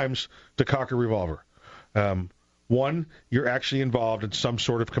 2 times to cock a revolver. One, you're actually involved in some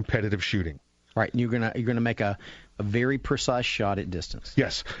sort of competitive shooting. Right, and you're gonna make a very precise shot at distance.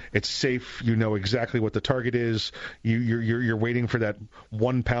 Yes, it's safe. You know exactly what the target is. You're waiting for that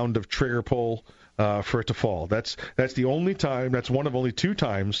 1 pound of trigger pull for it to fall. That's the only time. That's one of only 2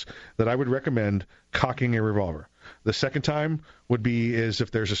 times that I would recommend cocking a revolver. The second time would be is if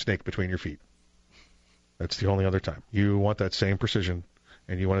there's a snake between your feet. That's the only other time. You want that same precision,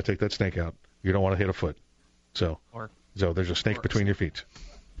 and you want to take that snake out. You don't want to hit a foot. So there's a snake between your feet.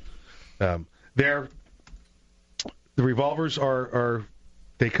 The revolvers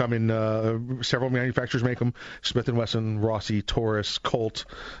they come in several manufacturers make them: Smith & Wesson, Rossi, Taurus, Colt,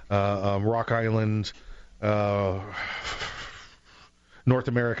 Rock Island, North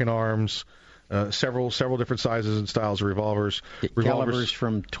American Arms, several different sizes and styles of revolvers. Calibers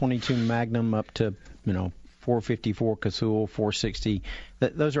from .22 Magnum up to 454 Casull, 460.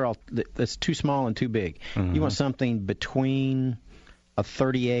 Those are all. That's too small and too big. Mm-hmm. You want something between a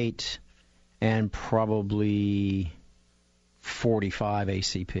 38 and probably 45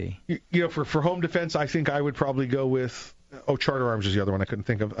 ACP. For home defense, I think I would probably go with Charter Arms is the other one I couldn't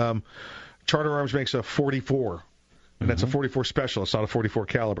think of. Charter Arms makes a 44, and that's a 44 Special. It's not a 44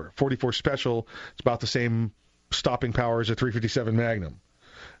 caliber. 44 Special, it's about the same stopping power as a 357 Magnum.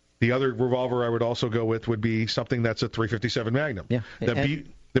 The other revolver I would also go with would be something that's a 357 Magnum. Yeah.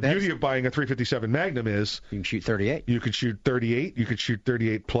 The beauty of buying a 357 Magnum is you can shoot 38. You could shoot 38. You could shoot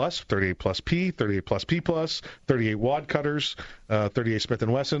 38 plus P, 38 plus P plus, 38 wad cutters, 38 Smith &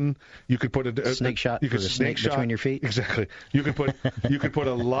 Wesson. You could put a snake shot. You could snake shot between your feet. Exactly. You could put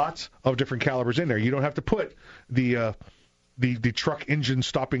a lot of different calibers in there. You don't have to put the truck engine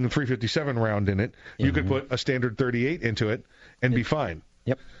stopping 357 round in it. You could put a standard 38 into it and be fine.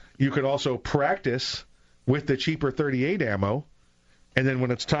 Yep. You could also practice with the cheaper 38 ammo. And then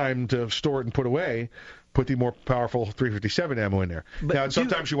when it's time to store it and put away, put the more powerful 357 ammo in there. But now,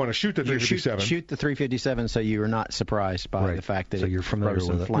 sometimes you want to shoot the 357. Shoot the 357 so you are not surprised by the fact that so you're familiar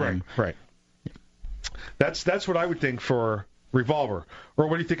with it. Flame. Right. That's what I would think for revolver. Or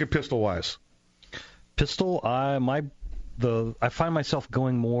what do you think of pistol-wise? Pistol, I find myself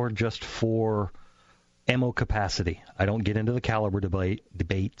going more just for ammo capacity. I don't get into the caliber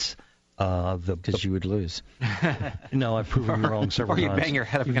debates. Because you would lose. No, I've proven you wrong several times. Or you bang your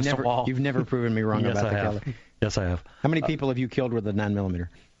head up against the wall. You've never proven me wrong about the caliber. Yes, I have. How many people have you killed with a 9mm?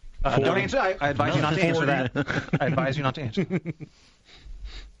 Don't answer. I advise you not to answer that. I advise you not to answer.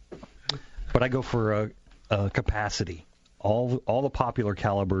 But I go for capacity. All the popular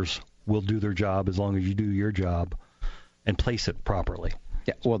calibers will do their job as long as you do your job and place it properly.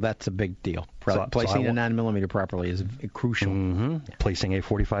 Yeah, well, that's a big deal. Placing a 9mm properly is crucial. Mm-hmm. Yeah. Placing a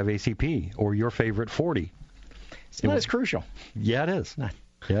 45 ACP or your favorite 40. It's not as crucial. Yeah, it is.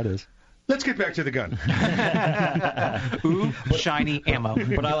 Yeah, it is. Let's get back to the gun. Ooh, shiny ammo.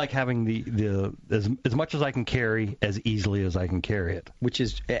 But I like having the as much as I can carry as easily as I can carry it. Which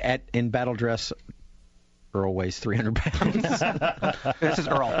is in battle dress. Earl weighs 300 pounds. This is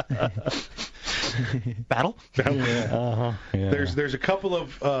Earl. Battle? Yeah. There's a couple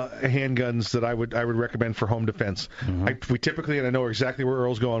of handguns that I would recommend for home defense. We typically, and I know exactly where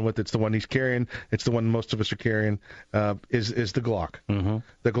Earl's going with. It's the one he's carrying. It's the one most of us are carrying. Is the Glock.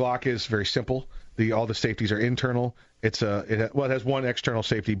 The Glock is very simple. All the safeties are internal. It has one external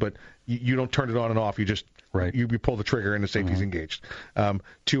safety, but you don't turn it on and off. You just you pull the trigger and the safety's engaged.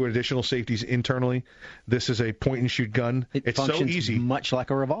 2 additional safeties internally. This is a point and shoot gun. It's so easy, much like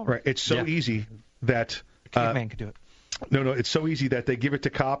a revolver. Right. It's so easy that caveman could do it. No, it's so easy that they give it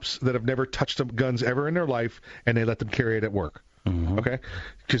to cops that have never touched guns ever in their life, and they let them carry it at work. Okay?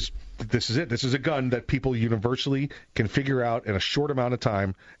 Because this is it. This is a gun that people universally can figure out in a short amount of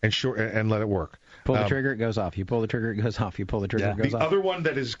time and let it work. Pull the trigger, it goes off. You pull the trigger, it goes off. You pull the trigger, it goes off. The other one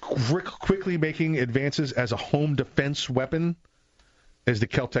that is quickly making advances as a home defense weapon is the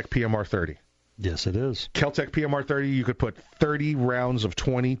Kel-Tec PMR-30. Yes, it is. Kel-Tec PMR-30, you could put 30 rounds of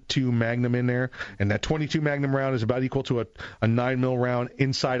 22 Magnum in there, and that 22 Magnum round is about equal to a 9mm round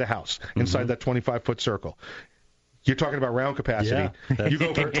inside a house, inside that 25-foot circle. You're talking about round capacity. Yeah, you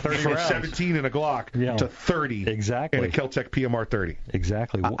go from 17 in a Glock to 30 in a Kel-Tec PMR-30.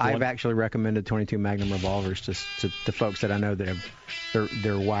 Exactly. I've actually recommended 22 Magnum revolvers to folks that I know that have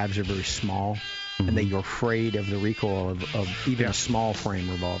their wives are very small, and they are afraid of the recoil of even a small frame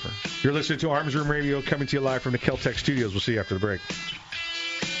revolver. You're listening to Arms Room Radio, coming to you live from the Kel-Tec studios. We'll see you after the break.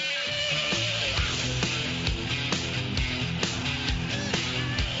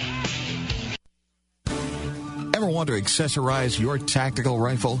 Ever want to accessorize your tactical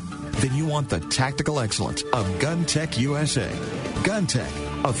rifle? Then you want the tactical excellence of GunTech USA. GunTech,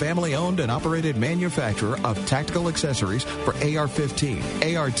 a family-owned and operated manufacturer of tactical accessories for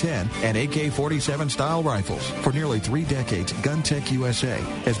AR-15, AR-10, and AK-47 style rifles. For nearly 3 decades, GunTech USA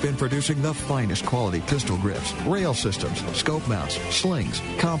has been producing the finest quality pistol grips, rail systems, scope mounts, slings,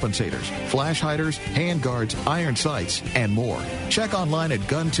 compensators, flash hiders, hand guards, iron sights, and more. Check online at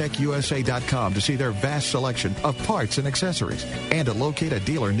GunTechUSA.com to see their vast selection of parts and accessories and to locate a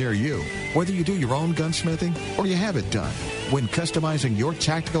dealer near you. Whether you do your own gunsmithing or you have it done, when customizing your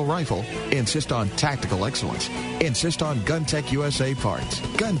tactical rifle, insist on tactical excellence. Insist on GunTech USA parts.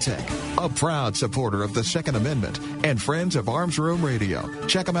 GunTech, a proud supporter of the Second Amendment and friends of Arms Room Radio.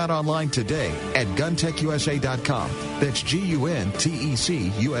 Check them out online today at GunTechUSA.com. That's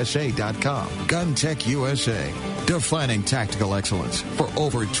GUNTECUSA.com. GunTech USA, defining tactical excellence for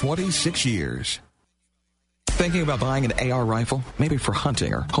over 26 years. Thinking about buying an AR rifle? Maybe for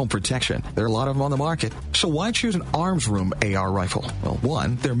hunting or home protection. There are a lot of them on the market. So why choose an Arms Room AR rifle? Well,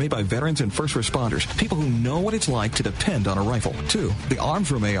 one, they're made by veterans and first responders, people who know what it's like to depend on a rifle. Two, the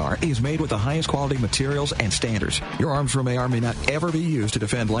Arms Room AR is made with the highest quality materials and standards. Your Arms Room AR may not ever be used to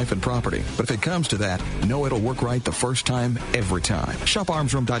defend life and property, but if it comes to that, know it'll work right the first time, every time. Shop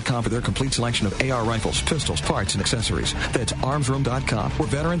armsroom.com for their complete selection of AR rifles, pistols, parts, and accessories. That's armsroom.com, where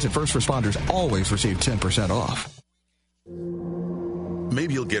veterans and first responders always receive 10% off.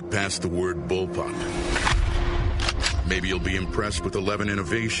 Maybe you'll get past the word bullpup. Maybe you'll be impressed with 11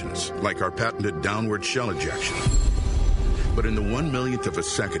 innovations, like our patented downward shell ejection. But in the 1/1,000,000th of a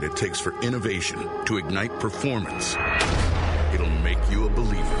second it takes for innovation to ignite performance, it'll make you a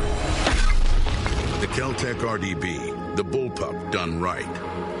believer. The Kel-Tec RDB, the bullpup done right.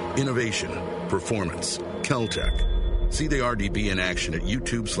 Innovation, performance, Kel-Tec. See the RDB in action at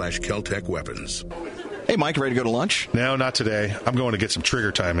YouTube/Kel-Tec Weapons. Hey, Mike, ready to go to lunch? No, not today. I'm going to get some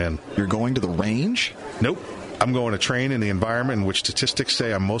trigger time in. You're going to the range? Nope. I'm going to train in the environment in which statistics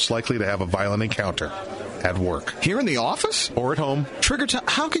say I'm most likely to have a violent encounter. At work. Here in the office? Or at home. Trigger time?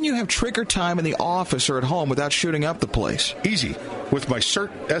 How can you have trigger time in the office or at home without shooting up the place? Easy. With my SIRT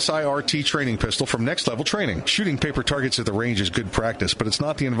SIRT training pistol from Next Level Training. Shooting paper targets at the range is good practice, but it's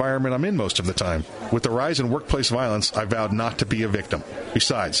not the environment I'm in most of the time. With the rise in workplace violence, I vowed not to be a victim.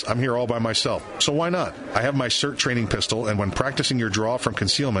 Besides, I'm here all by myself, so why not? I have my SIRT training pistol, and when practicing your draw from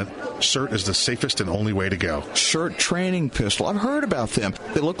concealment, SIRT is the safest and only way to go. SIRT training pistol. I've heard about them.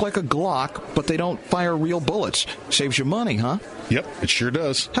 They look like a Glock, but they don't fire real bullets. Saves you money, huh? Yep, it sure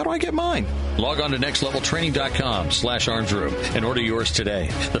does. How do I get mine? Log on to nextleveltraining.com/armsroom and order yours today.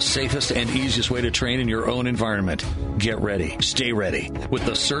 The safest and easiest way to train in your own environment. Get ready. Stay ready with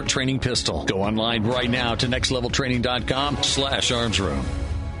the SIRT training pistol. Go online right now to nextleveltraining.com/armsroom.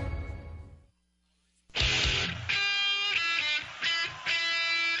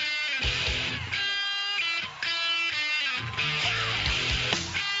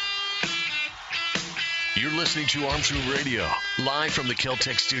 You're listening to Arms Room Radio, live from the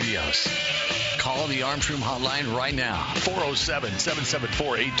Kel-Tec studios. Call the Arms Room hotline right now,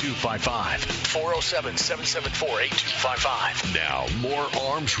 407-774-8255. 407-774-8255. Now, more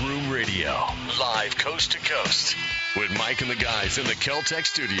Arms Room Radio, live coast to coast, with Mike and the guys in the Kel-Tec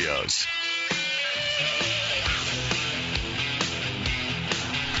studios.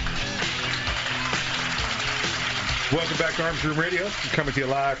 Welcome back to Arms Room Radio. We're coming to you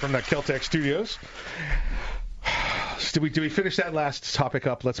live from the Kel-Tec studios. Did we finish that last topic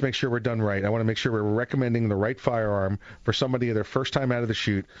up? Let's make sure we're done right. I want to make sure we're recommending the right firearm for somebody their first time out of the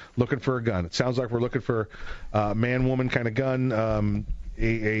chute, looking for a gun. It sounds like we're looking for a man-woman kind of gun,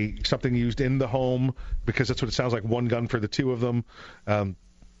 something used in the home, because that's what it sounds like, one gun for the two of them. I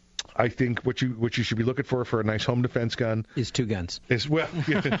think what you should be looking for a nice home defense gun is two guns. Well,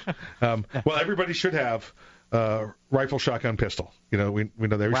 everybody should have rifle, shotgun, pistol. You know, we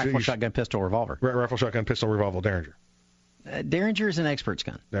know that. Rifle, shotgun, pistol, revolver. Rifle, shotgun, pistol, revolver, Derringer. Derringer is an expert's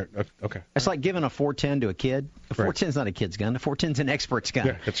gun. Okay. It's like giving a 410 to a kid. A 410 is not a kid's gun. A 410 is an expert's gun.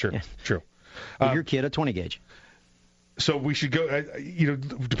 Yeah, that's true. Yeah. True. Your kid, a 20 gauge. So we should go,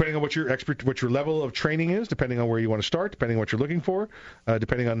 depending on what your level of training is, depending on where you want to start, depending on what you're looking for,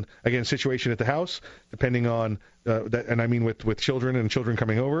 depending on, again, situation at the house, depending on, that, and I mean with children and children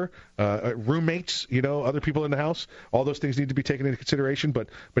coming over, roommates, other people in the house, all those things need to be taken into consideration. But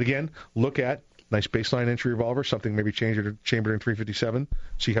again, look at nice baseline entry revolver, something maybe chambered in .357,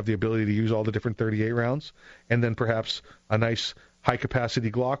 so you have the ability to use all the different 38 rounds, and then perhaps a nice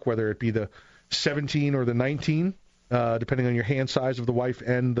high-capacity Glock, whether it be the 17 or the 19, depending on your hand size of the wife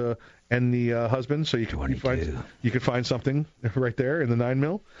and the husband. So you can find something right there in the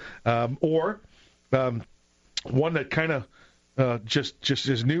 9mm, or one that kind of just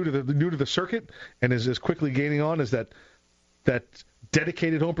is new to the circuit and is quickly gaining on is that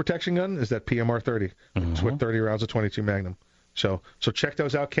dedicated home protection gun is that PMR 30. It's with 30 rounds of 22 Magnum. So check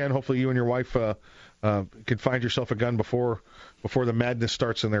those out, Ken. Hopefully you and your wife can find yourself a gun before the madness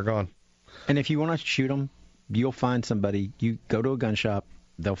starts and they're gone. And if you want to shoot them, you'll find somebody. You go to a gun shop,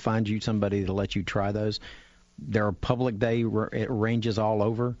 they'll find you somebody to let you try those. There are public day ranges all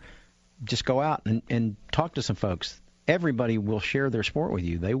over. Just go out and talk to some folks. Everybody will share their sport with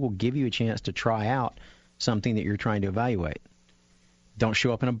you. They will give you a chance to try out something that you're trying to evaluate. Don't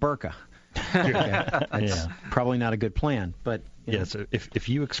show up in a burqa. That's probably not a good plan. But so if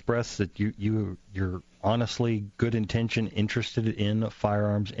you express that you're honestly good intention interested in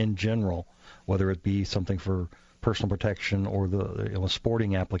firearms in general, whether it be something for personal protection or the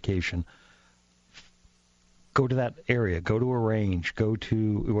sporting application, go to that area, go to a range, go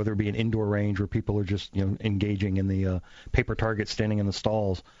to whether it be an indoor range where people are just engaging in the paper target standing in the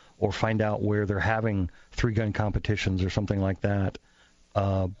stalls, or find out where they're having 3-gun competitions or something like that.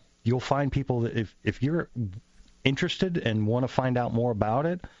 You'll find people that if you're interested and want to find out more about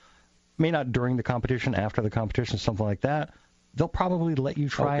it, may not during the competition, after the competition, something like that, they'll probably let you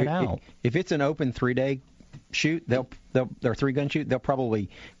try it out. If it's an open 3-day shoot, their 3-gun shoot, they'll probably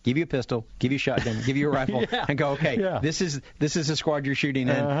give you a pistol, give you a shotgun, give you a rifle, and go, okay, this is the squad you're shooting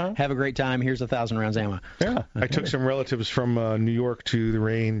in. Have a great time. Here's 1,000 rounds ammo. Yeah, I took some relatives from New York to the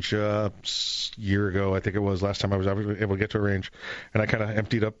range a year ago. I think it was last time I was able to get to a range, and I kind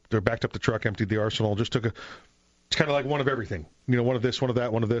of backed up the truck, emptied the arsenal, just took it's kind of like one of everything. One of this, one of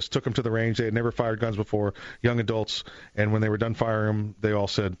that, one of this. Took them to the range. They had never fired guns before, young adults, and when they were done firing them, they all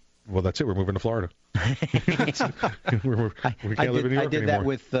said, well, that's it. We're moving to Florida. We can't live in New York I did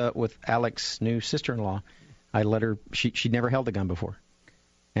anymore. that with Alex's new sister-in-law. I let her. She'd never held a gun before,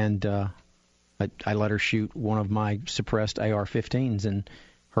 and I let her shoot one of my suppressed AR-15s, and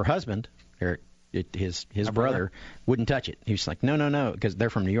her husband, Eric, his brother, wouldn't touch it. He was like, no, because they're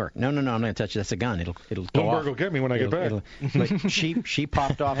from New York. No, I'm not going to touch it. That's a gun. It'll go off. Bloomberg will get me when I get back. But she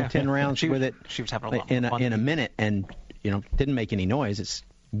popped off 10 rounds with it. She was having a lot in of fun. in a minute, and didn't make any noise. It's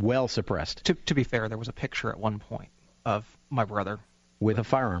well suppressed. To be fair, there was a picture at one point of my brother with a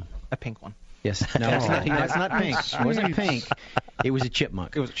firearm, a pink one. Yes, no, it's not pink. It wasn't pink. It was a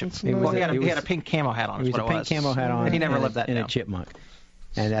chipmunk. It was a chipmunk. He had a pink camo hat on. He was a pink camo hat on. And he never lived that in down. a chipmunk.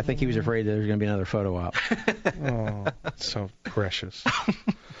 And I think he was afraid that there was going to be another photo op. Oh, so precious.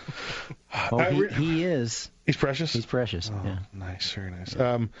 Well, he is. He's precious? He's precious, yeah. Nice, very nice.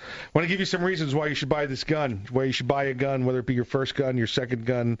 I want to give you some reasons why you should buy this gun, why you should buy a gun, whether it be your first gun, your second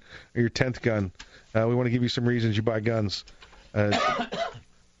gun, or your 10th gun. We want to give you some reasons you buy guns.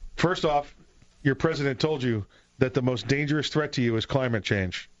 First off, your president told you that the most dangerous threat to you is climate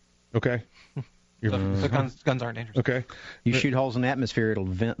change. Okay? The guns aren't dangerous. Okay. You shoot holes in the atmosphere, it'll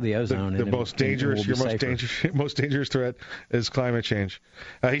vent the ozone. The most dangerous threat is climate change.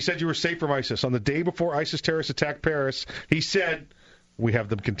 He said you were safe from ISIS. On the day before ISIS terrorists attacked Paris, he said, we have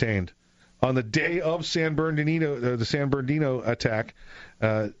them contained. On the day of the San Bernardino attack,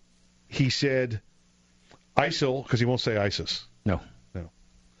 he said ISIL, because he won't say ISIS. No.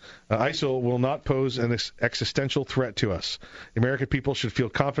 ISIL will not pose an existential threat to us. The American people should feel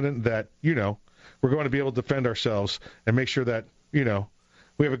confident that, we're going to be able to defend ourselves and make sure that, we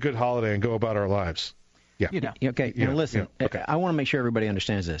have a good holiday and go about our lives. Yeah. Okay, now listen, okay. I want to make sure everybody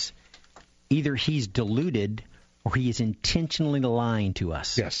understands this. Either he's deluded or he is intentionally lying to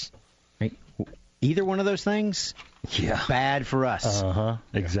us. Yes. Right? Either one of those things, bad for us.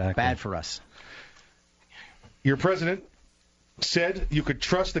 Exactly. Bad for us. Your president said you could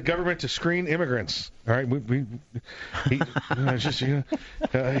trust the government to screen immigrants. All right,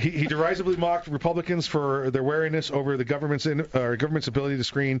 he derisively mocked Republicans for their wariness over the government's ability to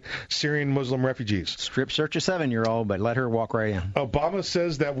screen Syrian Muslim refugees. Strip search a 7-year-old, but let her walk right in. Obama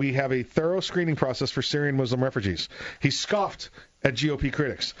says that we have a thorough screening process for Syrian Muslim refugees. He scoffed at GOP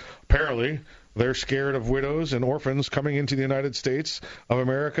critics. Apparently, they're scared of widows and orphans coming into the United States of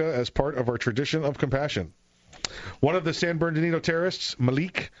America as part of our tradition of compassion. One of the San Bernardino terrorists,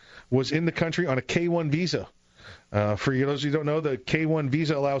 Malik, was in the country on a K-1 visa. For those who don't know, the K-1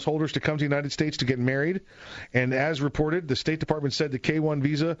 visa allows holders to come to the United States to get married. And as reported, the State Department said the K-1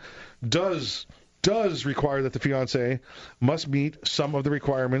 visa does require that the fiancé must meet some of the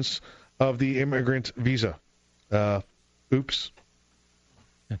requirements of the immigrant visa. Oops.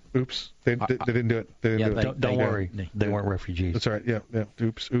 They didn't do it. Don't worry. They weren't refugees. That's all right. Yeah.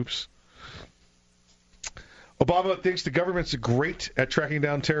 Oops. Obama thinks the government's great at tracking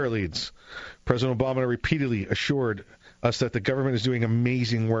down terror leads. President Obama repeatedly assured us that the government is doing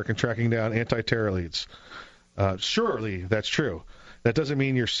amazing work in tracking down anti-terror leads. Surely that's true. That doesn't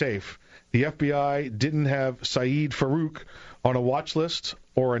mean you're safe. The FBI didn't have Saeed Farouk on a watch list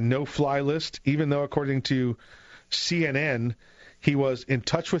or a no-fly list, even though, according to CNN, he was in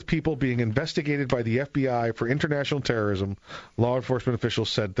touch with people being investigated by the FBI for international terrorism, law enforcement officials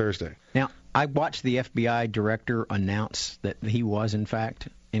said Thursday. Now, I watched the FBI director announce that he was, in fact,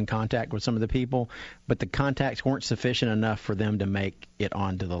 in contact with some of the people, but the contacts weren't sufficient enough for them to make it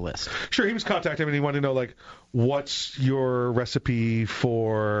onto the list. Sure, he was contacting him, and he wanted to know, what's your recipe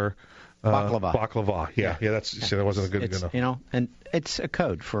for baklava? Baklava. Yeah, that wasn't a good enough. And it's a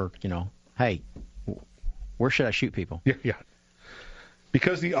code for, hey, where should I shoot people? Yeah.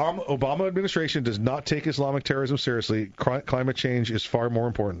 Because the Obama administration does not take Islamic terrorism seriously, climate change is far more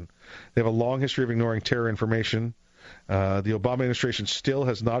important. They have a long history of ignoring terror information. The Obama administration still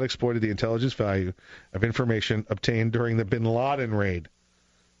has not exploited the intelligence value of information obtained during the Bin Laden raid.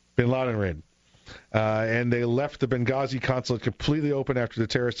 And they left the Benghazi consulate completely open after the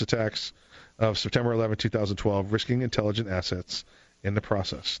terrorist attacks of September 11, 2012, risking intelligent assets in the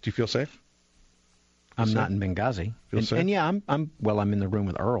process. Do you feel safe? I'm not in Benghazi. And yeah, I'm in the room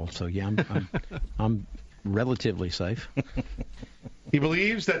with Earl, so yeah, I'm relatively safe. He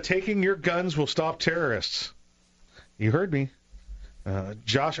believes that taking your guns will stop terrorists. You heard me.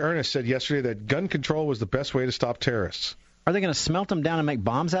 Josh Earnest said yesterday that gun control was the best way to stop terrorists. Are they going to smelt them down and make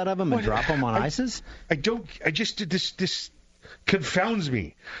bombs out of them and drop them on ISIS? This confounds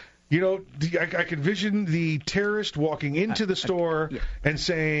me. You know, I can vision the terrorist walking into the store and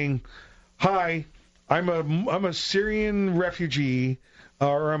saying, "Hi, I'm a Syrian refugee,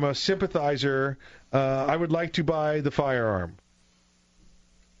 or I'm a sympathizer. I would like to buy the firearm."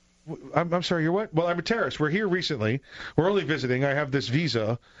 I'm sorry, you're what? Well, I'm a terrorist. We're here recently. We're only visiting. I have this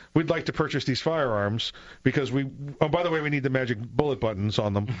visa. We'd like to purchase these firearms because by the way, we need the magic bullet buttons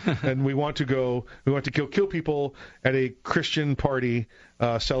on them. And we want to kill people at a Christian party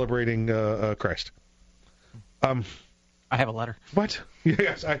celebrating Christ. I have a letter. What?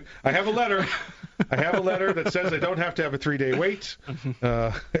 Yes, I have a letter. I have a letter that says I don't have to have a 3-day wait,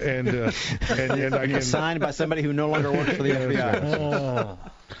 and I can signed by somebody who no longer works for the FBI.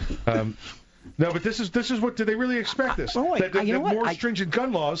 No, but this is what do they really expect this? That more stringent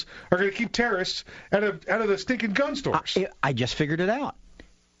gun laws are going to keep terrorists out of the stinking gun stores. I just figured it out.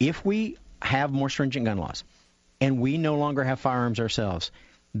 If we have more stringent gun laws, and we no longer have firearms ourselves,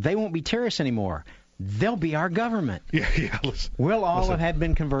 they won't be terrorists anymore. They'll be our government. Yeah. We'll all have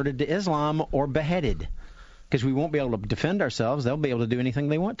been converted to Islam or beheaded. Because we won't be able to defend ourselves. They'll be able to do anything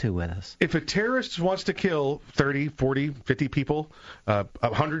they want to with us. If a terrorist wants to kill 30, 40, 50 people,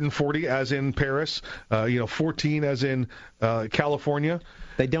 140 as in Paris, 14 as in California.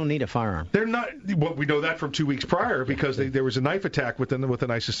 They don't need a firearm. They're not. Well, we know that from 2 weeks prior because there was a knife attack with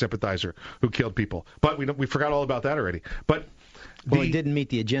an ISIS sympathizer who killed people. But we forgot all about that already. But it didn't meet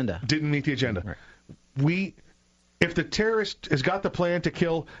the agenda. Right. If the terrorist has got the plan to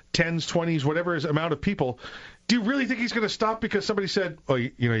kill 10s, 20s, whatever his amount of people, do you really think he's going to stop because somebody said, "Oh, you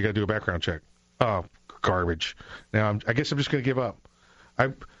got to do a background check"? Oh, garbage. Now I guess I'm just going to give up.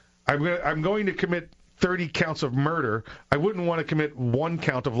 I'm going to commit 30 counts of murder. I wouldn't want to commit 1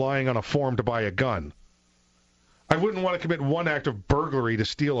 count of lying on a form to buy a gun. I wouldn't want to commit 1 act of burglary to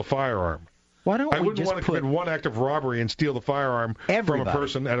steal a firearm. I wouldn't want to commit 1 act of robbery and steal the firearm from a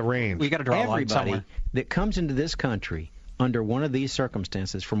person at a range. We got to draw a line somewhere. Everybody that comes into this country under one of these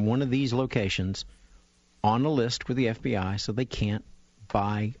circumstances from one of these locations on a list with the FBI, so they can't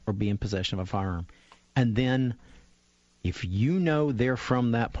buy or be in possession of a firearm. And then if you know they're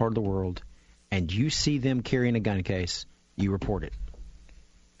from that part of the world and you see them carrying a gun case, you report it.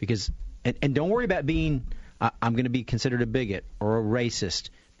 Because and don't worry about being I'm going to be considered a bigot or a racist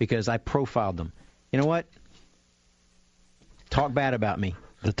because I profiled them. You know what? Talk bad about me.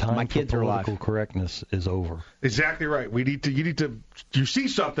 The time My kids for are alive. political correctness is over. Exactly right. You see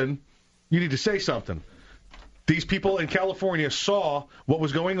something, you need to say something. These people in California saw what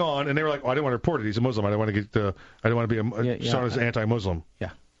was going on, and they were like, "Oh, I didn't want to report it. He's a Muslim. I don't want to be shown as anti-Muslim." Yeah.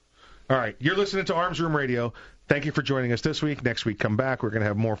 All right. You're listening to Arms Room Radio. Thank you for joining us this week. Next week, come back. We're going to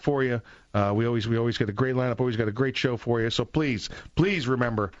have more for you. We always get a great lineup. Always got a great show for you. So please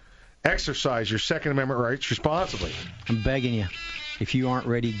remember, exercise your Second Amendment rights responsibly. I'm begging you. If you aren't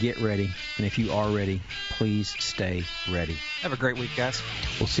ready, get ready. And if you are ready, please stay ready. Have a great week, guys.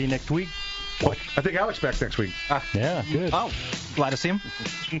 We'll see you next week. I think Alex back next week. Yeah, good. Oh, glad to see him.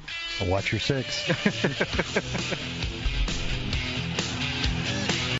 Watch your 6.